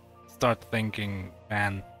 like, start thinking,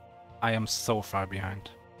 man, I am so far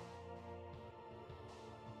behind.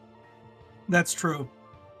 That's true.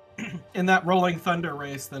 In that Rolling Thunder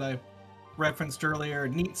race that I referenced earlier,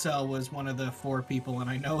 Neatcell was one of the 4 people, and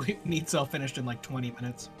I know Neatcell finished in like 20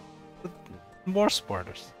 minutes. More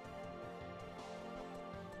sporters.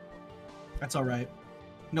 That's alright.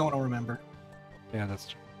 No one will remember. Yeah, that's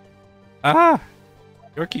true. Ah!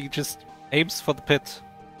 Yorkie just aims for the pit.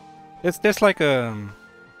 There's like a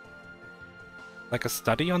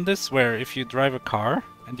study on this, where if you drive a car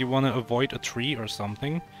and you want to avoid a tree or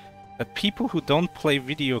something, that people who don't play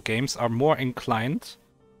video games are more inclined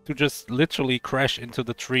to just literally crash into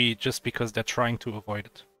the tree just because they're trying to avoid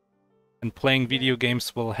it. And playing video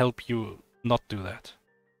games will help you not do that.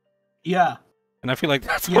 Yeah. And I feel like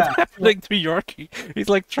that's what's happening to Yorkie. He's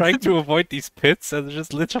like trying to avoid these pits and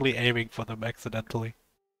just literally aiming for them accidentally.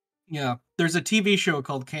 Yeah. There's a TV show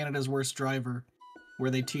called Canada's Worst Driver, where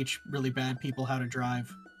they teach really bad people how to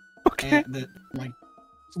drive. Okay. And like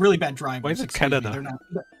really bad drivers. Why is it Canada? They're not.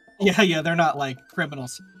 Yeah, they're not like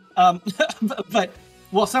criminals. But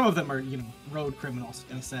well, some of them are, you know, road criminals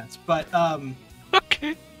in a sense. But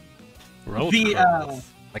okay. Road criminals.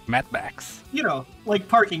 Like Mad Max. You know, like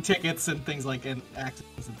parking tickets and things like and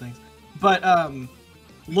accidents and things. But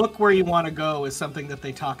look where you want to go is something that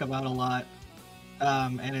they talk about a lot,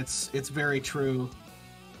 and it's very true.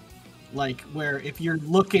 Like where if you're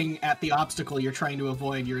looking at the obstacle you're trying to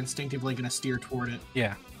avoid, you're instinctively going to steer toward it.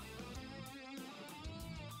 Yeah.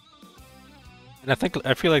 And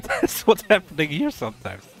I feel like that's what's happening here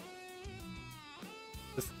sometimes.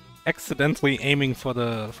 Just accidentally aiming for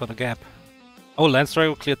the gap. Oh,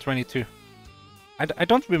 LanceDrago cleared 22. I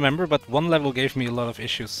don't remember, but one level gave me a lot of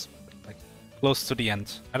issues, like close to the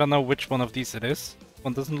end. I don't know which one of these it is.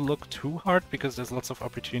 One doesn't look too hard because there's lots of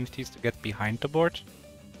opportunities to get behind the board.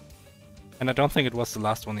 And I don't think it was the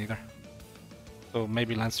last one either. So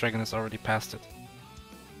maybe LanceDrago has already passed it.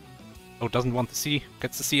 Oh, doesn't want to see,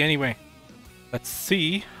 gets to see anyway. Let's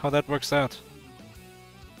see how that works out.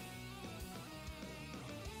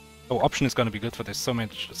 Oh, option is gonna be good for this. So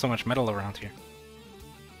much metal around here.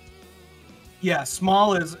 Yeah,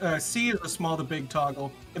 small is C is a small to big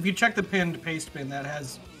toggle. If you check the pinned paste bin, that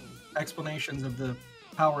has explanations of the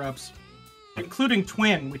power-ups, including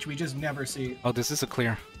twin, which we just never see. Oh, this is a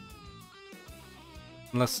clear.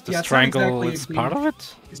 Unless this triangle is part of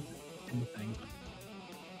it.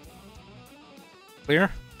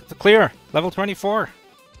 Clear? That's a clear! Level 24!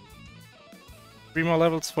 3 more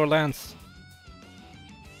levels for Lance.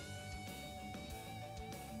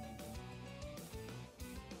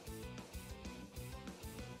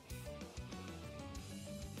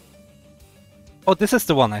 Oh, this is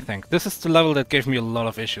the one, I think. This is the level that gave me a lot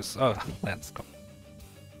of issues. Oh, Lance, come.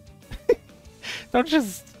 Don't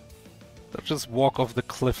just walk off the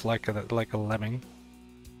cliff like a lemming.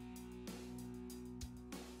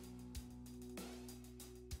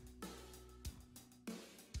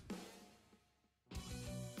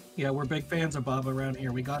 Yeah, we're big fans of Bob around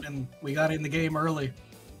here. We got in the game early.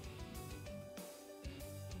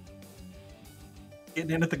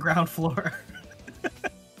 Getting in at the ground floor.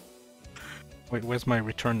 Wait, where's my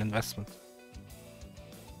return investment?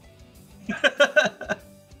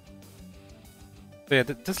 Yeah,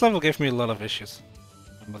 this level gave me a lot of issues.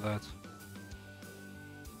 Remember that.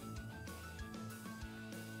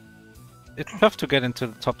 It's tough to get into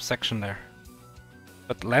the top section there.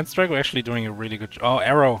 But LanceDrago actually doing a really good job. Oh,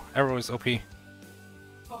 Arrow! Arrow is OP.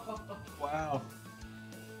 Wow.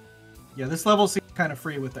 Yeah, this level seems kind of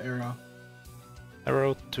free with the arrow.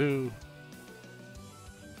 Arrow 2.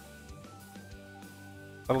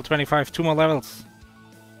 Level 25, 2 more levels.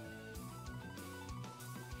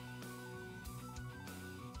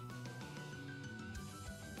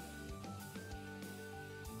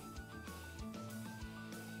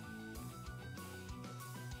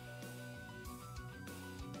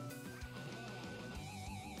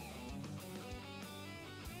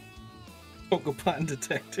 Pokemon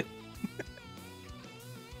detected.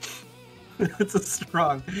 It's a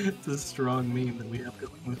strong meme that we have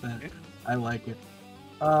going with that. I like it.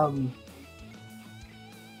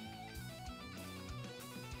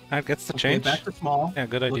 That gets the change. Back to small. Yeah,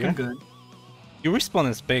 good idea. Looking good. Your respawn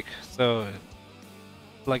is big, so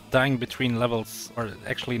like dying between levels, or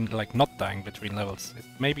actually like not dying between levels, it's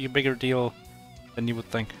maybe a bigger deal than you would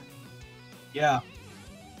think. Yeah.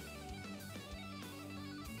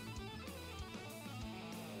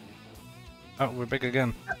 Oh, we're big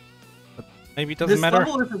again. But maybe it doesn't matter. This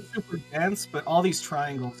level isn't super dense, but all these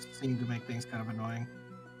triangles seem to make things kind of annoying.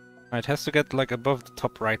 It has to get like above the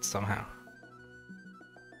top right somehow.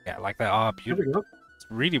 Yeah, like that. Ah, beautiful. It's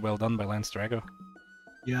really well done by LanceDrago.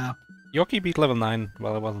 Yeah. Yorkie beat level 9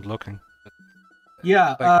 while I wasn't looking. But,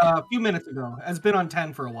 yeah, like, a few minutes ago. Has been on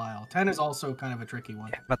 10 for a while. 10 is also kind of a tricky one.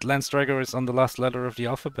 Yeah, but LanceDrago is on the last letter of the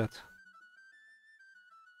alphabet.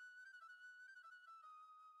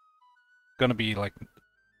 Gonna be like...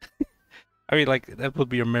 I mean, like, that would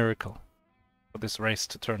be a miracle for this race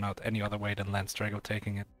to turn out any other way than LanceDrago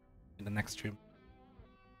taking it in the next stream.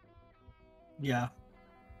 Yeah.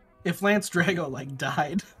 If LanceDrago, like,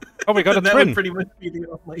 died... Oh, we got a that twin! Would pretty much be the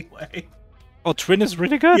only way. Oh, twin is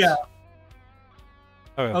really good? Yeah.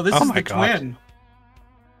 Oh, this is my the God. twin.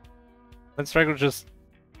 LanceDrago just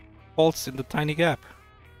falls in the tiny gap.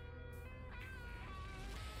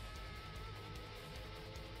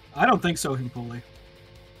 I don't think so, Himpuli.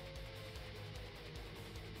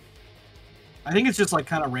 I think it's just like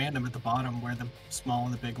kind of random at the bottom where the small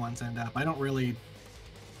and the big ones end up. I don't really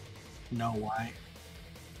know why.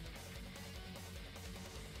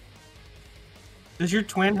 Does your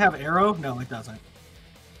twin have arrow? No, it doesn't.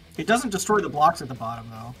 It doesn't destroy the blocks at the bottom,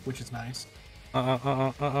 though, which is nice.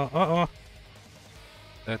 That.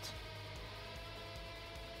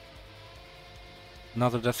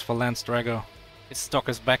 Another death for LanceDrago. His stock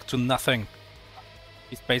is back to nothing.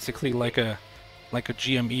 He's basically like a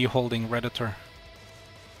GME holding Redditor.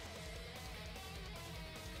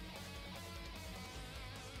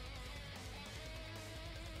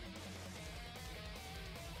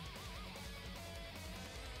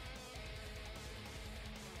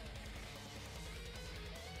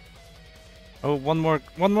 Oh, one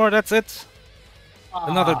more, that's it!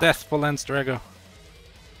 Another death for LanceDrago.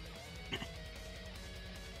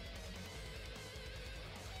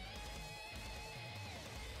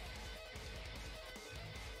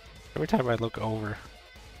 Every time I look over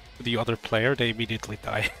to the other player, they immediately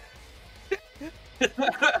die. You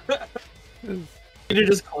need to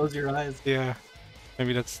just close your eyes. Yeah.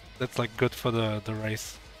 Maybe that's like good for the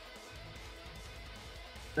race.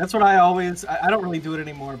 That's what I always... I don't really do it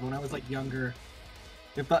anymore, but when I was like younger,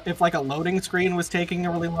 if like a loading screen was taking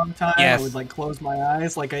a really long time, yes. I would like close my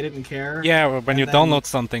eyes like I didn't care. Yeah, or when you download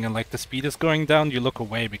something and like the speed is going down, you look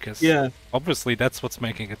away because obviously that's what's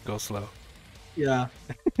making it go slow. Yeah.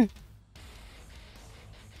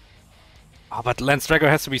 Oh, but LanceDrago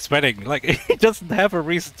has to be sweating. Like, he doesn't have a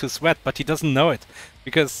reason to sweat, but he doesn't know it.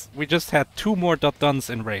 Because we just had 2 more .duns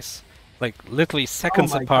in race. Like, literally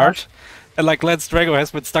seconds apart. Gosh. And like, LanceDrago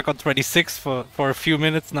has been stuck on 26 for a few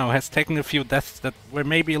minutes now, has taken a few deaths that were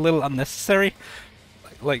maybe a little unnecessary.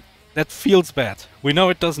 Like, that feels bad. We know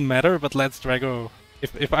it doesn't matter, but LanceDrago,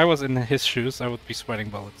 if I was in his shoes, I would be sweating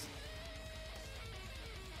bullets.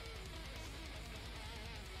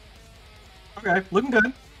 Okay, looking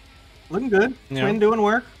good. Looking good. Yeah. Twin doing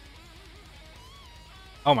work.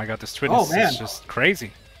 Oh my god, this twin is just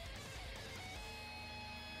crazy.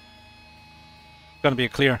 Gonna be a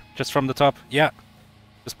clear, just from the top. Yeah.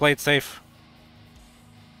 Just play it safe.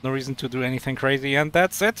 No reason to do anything crazy, and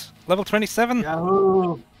that's it. Level 27.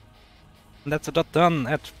 Yahoo! And that's a .done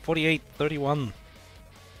at 48.31.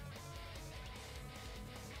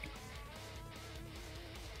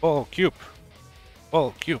 Bal Cube.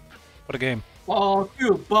 Bal Cube. What a game. Bal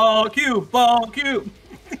Cube, Bal Cube, Bal Cube.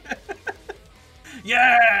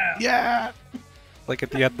 Yeah! Yeah! Like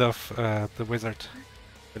at the end of The Wizard,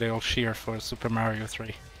 where they all cheer for Super Mario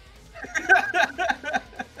 3.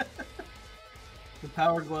 The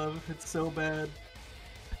Power Glove, it's so bad.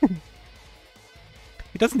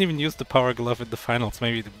 He doesn't even use the Power Glove in the finals,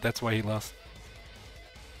 maybe that's why he lost.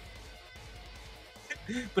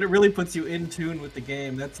 But it really puts you in tune with the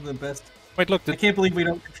game, that's the best. Wait, look. I can't believe we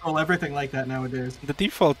don't control everything like that nowadays. The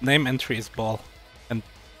default name entry is Bal. And,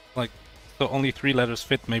 like, so only 3 letters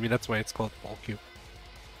fit, maybe that's why it's called Bal Cube.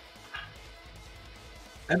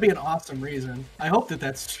 That'd be an awesome reason. I hope that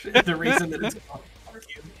that's the reason that it's called Bal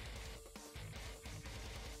Cube.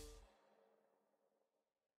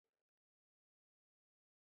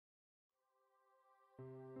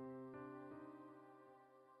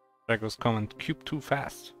 Drago's comment, Cube too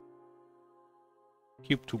fast.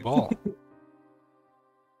 Cube too ball.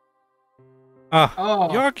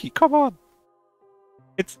 Yorkie, come on!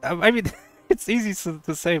 It's, I mean, it's easy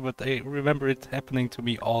to say, but I remember it happening to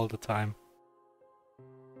me all the time.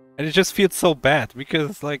 And it just feels so bad,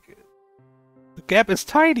 because, like, the gap is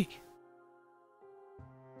tiny.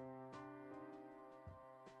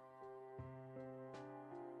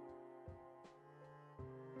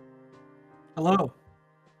 Hello.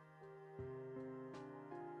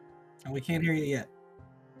 And we can't hear you yet.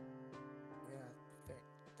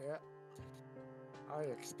 I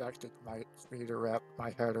expected me to wrap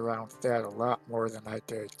my head around that a lot more than I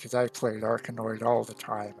did, because I played Arkanoid all the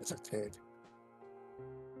time as a kid.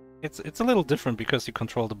 It's a little different because you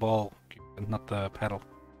control the ball and not the paddle.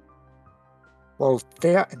 Well,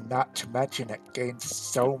 that, and not to mention it gains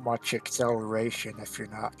so much acceleration if you're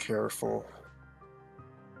not careful.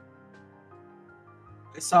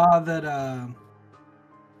 I saw that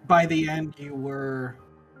by the end you were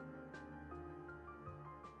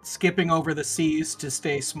skipping over the C's to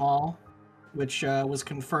stay small, which was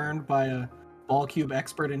confirmed by a Bal Cube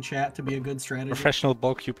expert in chat to be a good strategy. Professional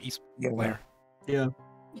Bal Cube esports player.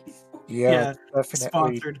 Yeah, definitely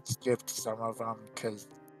sponsored. Skipped some of them because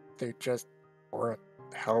they just weren't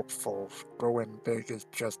helpful. Going big is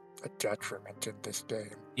just a detriment in this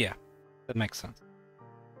game. Yeah, that makes sense.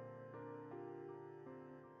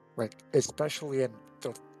 Like, especially in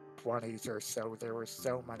the 20s or so, there were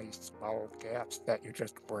so many small gaps that you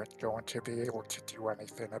just weren't going to be able to do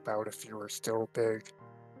anything about if you were still big.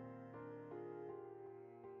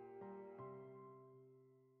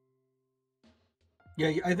 Yeah,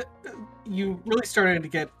 you really started to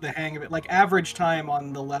get the hang of it. Like, average time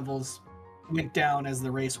on the levels went down as the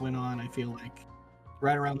race went on, I feel like.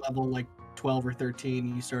 Right around level, like, 12 or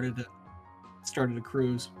 13, you started to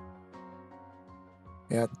cruise.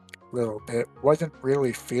 Yeah, a little bit. Wasn't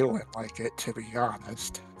really feeling like it, to be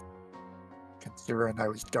honest. Considering I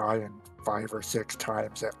was dying 5 or 6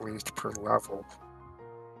 times at least per level.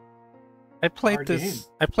 I played Hard this.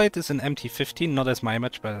 game. I played this in MT15, not as my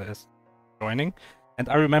match, but as joining. And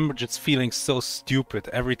I remember just feeling so stupid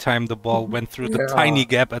every time the ball went through the tiny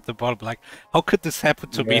gap at the bottom. Like, how could this happen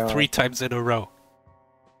to me 3 times in a row?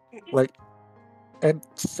 Like, and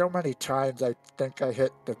so many times I think I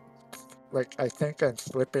hit the, like, I think I'm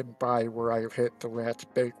slipping by where I hit the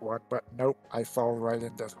last big one, but nope, I fall right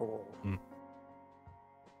in this hole.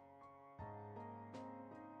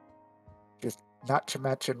 Just not to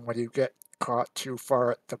mention when you get caught too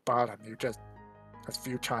far at the bottom, you just, a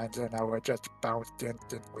few times and I would just bounced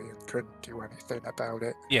instantly and couldn't do anything about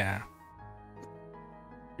it. Yeah.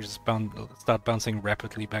 You just start bouncing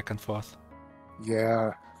rapidly back and forth.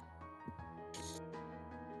 Yeah.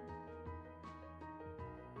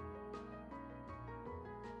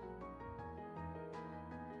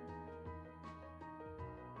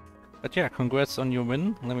 But yeah, congrats on your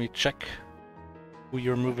win. Let me check who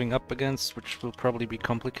you're moving up against, which will probably be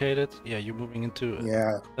complicated. Yeah, you're moving into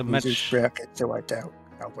a match. Bracket, so I doubt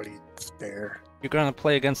nobody's there. You're gonna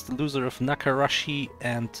play against the loser of Nakarashi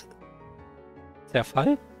and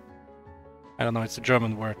Zerfall? I don't know, it's a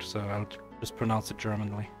German word, so I'll just pronounce it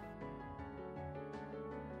Germanly.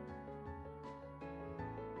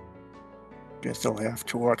 Guess I'll have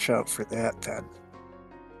to watch out for that then.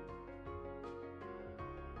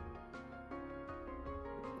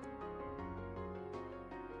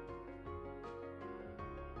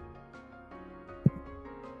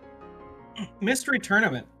 Mystery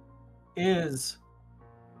Tournament is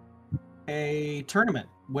a tournament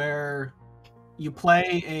where you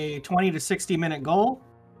play a 20 to 60 minute goal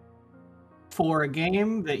for a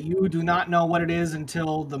game that you do not know what it is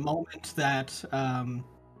until the moment that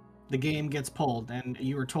the game gets pulled and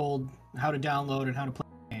you are told how to download and how to play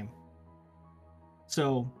the game.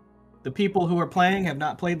 So the people who are playing have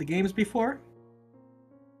not played the games before,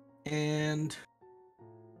 and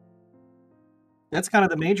that's kind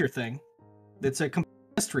of the major thing. It's a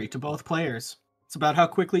mystery to both players. It's about how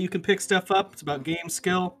quickly you can pick stuff up. It's about game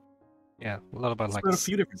skill. Yeah, a lot about like a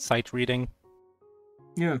few different sight reading.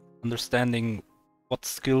 Yeah. Understanding what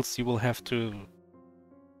skills you will have to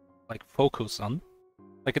like focus on.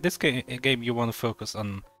 Like in this game you want to focus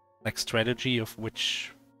on like strategy of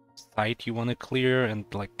which side you want to clear and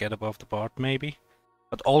like get above the board maybe.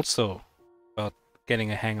 But also about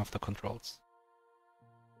getting a hang of the controls.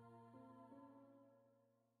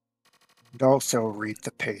 And also read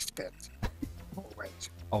the pace bits.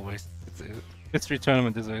 Always. Mystery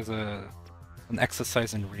Tournament is an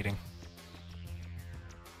exercise in reading.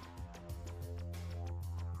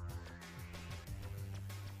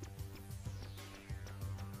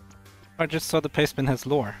 I just saw the pastebin has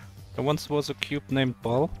lore. There once was a cube named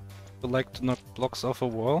Bal who liked to knock blocks off a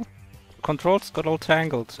wall. The controls got all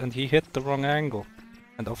tangled and he hit the wrong angle.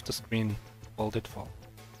 And off the screen, Bal did fall.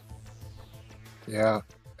 Yeah,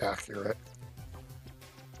 accurate.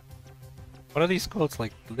 What are these called?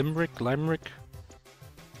 Like Limerick? Limerick?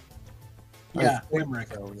 Yeah, Limerick.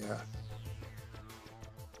 Oh, yeah.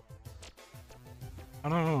 I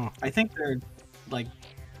don't know. I think they're like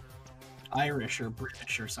Irish or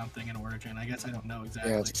British or something in origin. I guess I don't know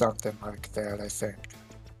exactly. Yeah, something like that, I think.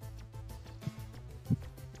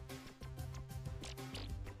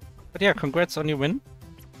 But yeah, congrats on your win.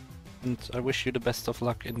 And I wish you the best of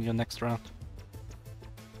luck in your next round.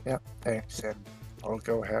 Yeah, thanks, and I'll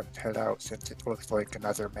go ahead and head out since it looks like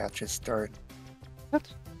another match is starting.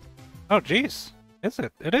 What? Oh, jeez. Is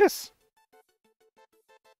it? It is!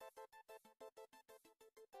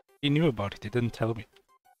 He knew about it, he didn't tell me.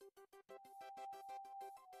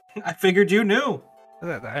 I figured you knew!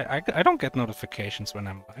 I don't get notifications when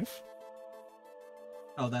I'm live.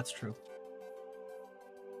 Oh, that's true.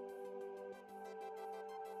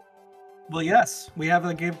 Well, yes, we have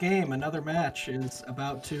a game. Another match is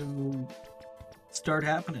about to start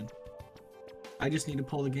happening. I just need to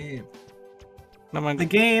pull the game. The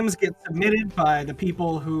games get submitted by the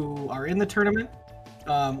people who are in the tournament,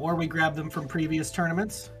 or we grab them from previous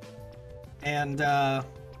tournaments. And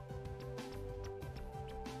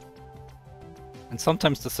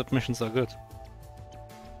sometimes the submissions are good.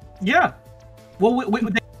 Yeah. Well,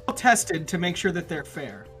 they're all tested to make sure that they're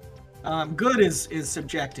fair. Good is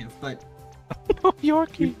subjective, but... No,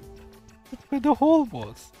 Yorkie! That's where the hole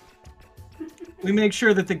was. We make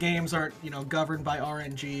sure that the games aren't, you know, governed by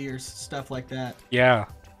RNG or stuff like that. Yeah.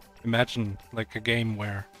 Imagine like a game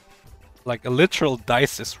where like a literal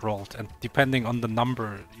dice is rolled, and depending on the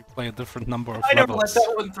number, you play a different number of I never levels. let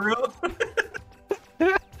that one through.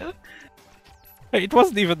 It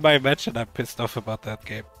wasn't even my match, and I'm pissed off about that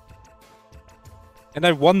game. And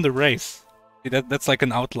I won the race. See, that's like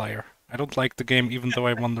an outlier. I don't like the game even though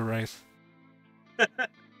I won the race.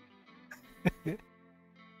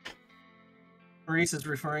 Maurice is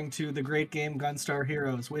referring to the great game Gunstar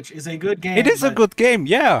Heroes, which is a good game. It is a good game,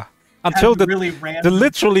 yeah. Until the really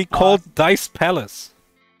literally called Dice Palace.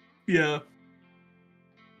 Yeah.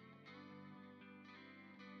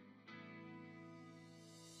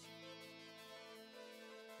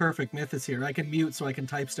 Perfect. Myth is here. I can mute so I can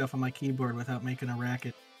type stuff on my keyboard without making a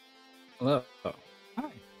racket. Hello.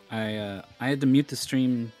 Hi. I had to mute the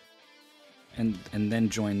stream and then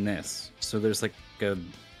join this. So there's like a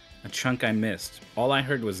chunk I missed. All I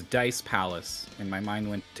heard was Dice Palace, and my mind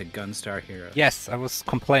went to Gunstar Heroes. Yes, I was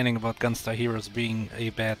complaining about Gunstar Heroes being a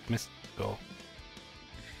bad goal.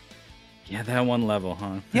 Yeah, that one level,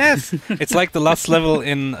 huh? Yes! It's like the last level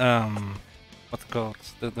in, what's it called?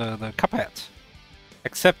 The Cuphead.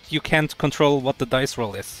 Except you can't control what the dice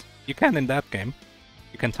roll is. You can in that game.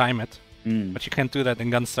 You can time it. But you can't do that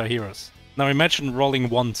in Gunstar Heroes. Now imagine rolling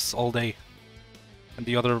once all day. And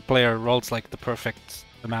the other player rolls like the perfect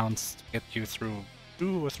amounts to get you through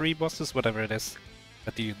 2 or 3 bosses, whatever it is,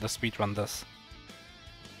 that the speedrun does.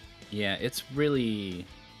 Yeah, it's really...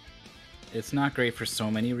 It's not great for so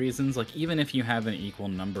many reasons. Like, even if you have an equal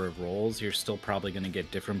number of rolls, you're still probably going to get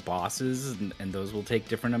different bosses, and those will take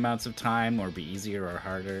different amounts of time, or be easier or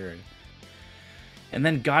harder. And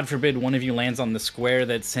then, God forbid, one of you lands on the square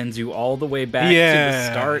that sends you all the way back to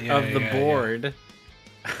the start of the board.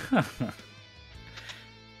 Yeah.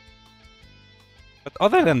 But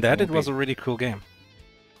other than that, it was a really cool game.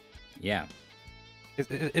 Yeah.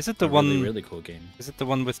 Is it the one... really cool game. Is it the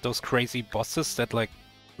one with those crazy bosses that, like,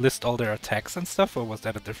 list all their attacks and stuff, or was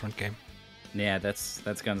that a different game? Yeah, that's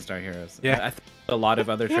Gunstar Heroes. Yeah. I a lot of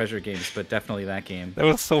other treasure games, but definitely that game. That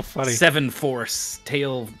was so funny. 7 Force,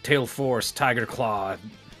 Tail Force, Tiger Claw,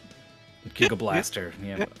 Giga Blaster,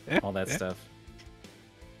 yeah, all that stuff.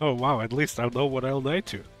 Oh wow, at least I'll know what I'll die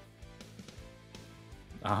to.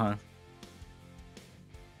 Uh-huh.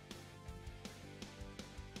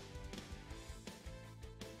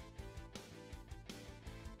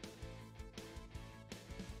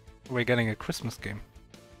 We're getting a Christmas game.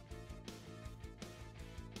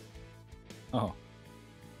 Oh.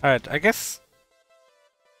 Alright, I guess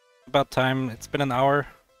about time. It's been an hour.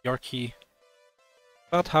 Yorkie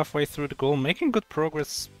about halfway through the goal, making good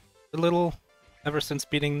progress a little ever since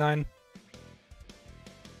beating 9.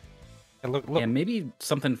 Yeah, look. Yeah, maybe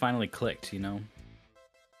something finally clicked, you know?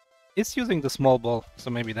 It's using the small ball, so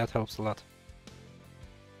maybe that helps a lot.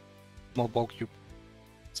 Small ball cube.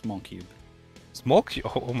 Small cube. Small cube?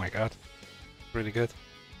 Oh my god. Really good.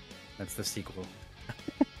 That's the sequel.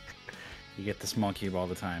 You get the small cube all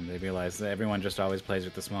the time. They realize that everyone just always plays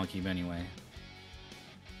with the small cube anyway.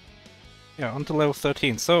 Yeah, on to level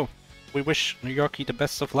 13. So, we wish Yorkie the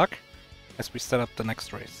best of luck as we set up the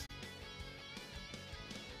next race.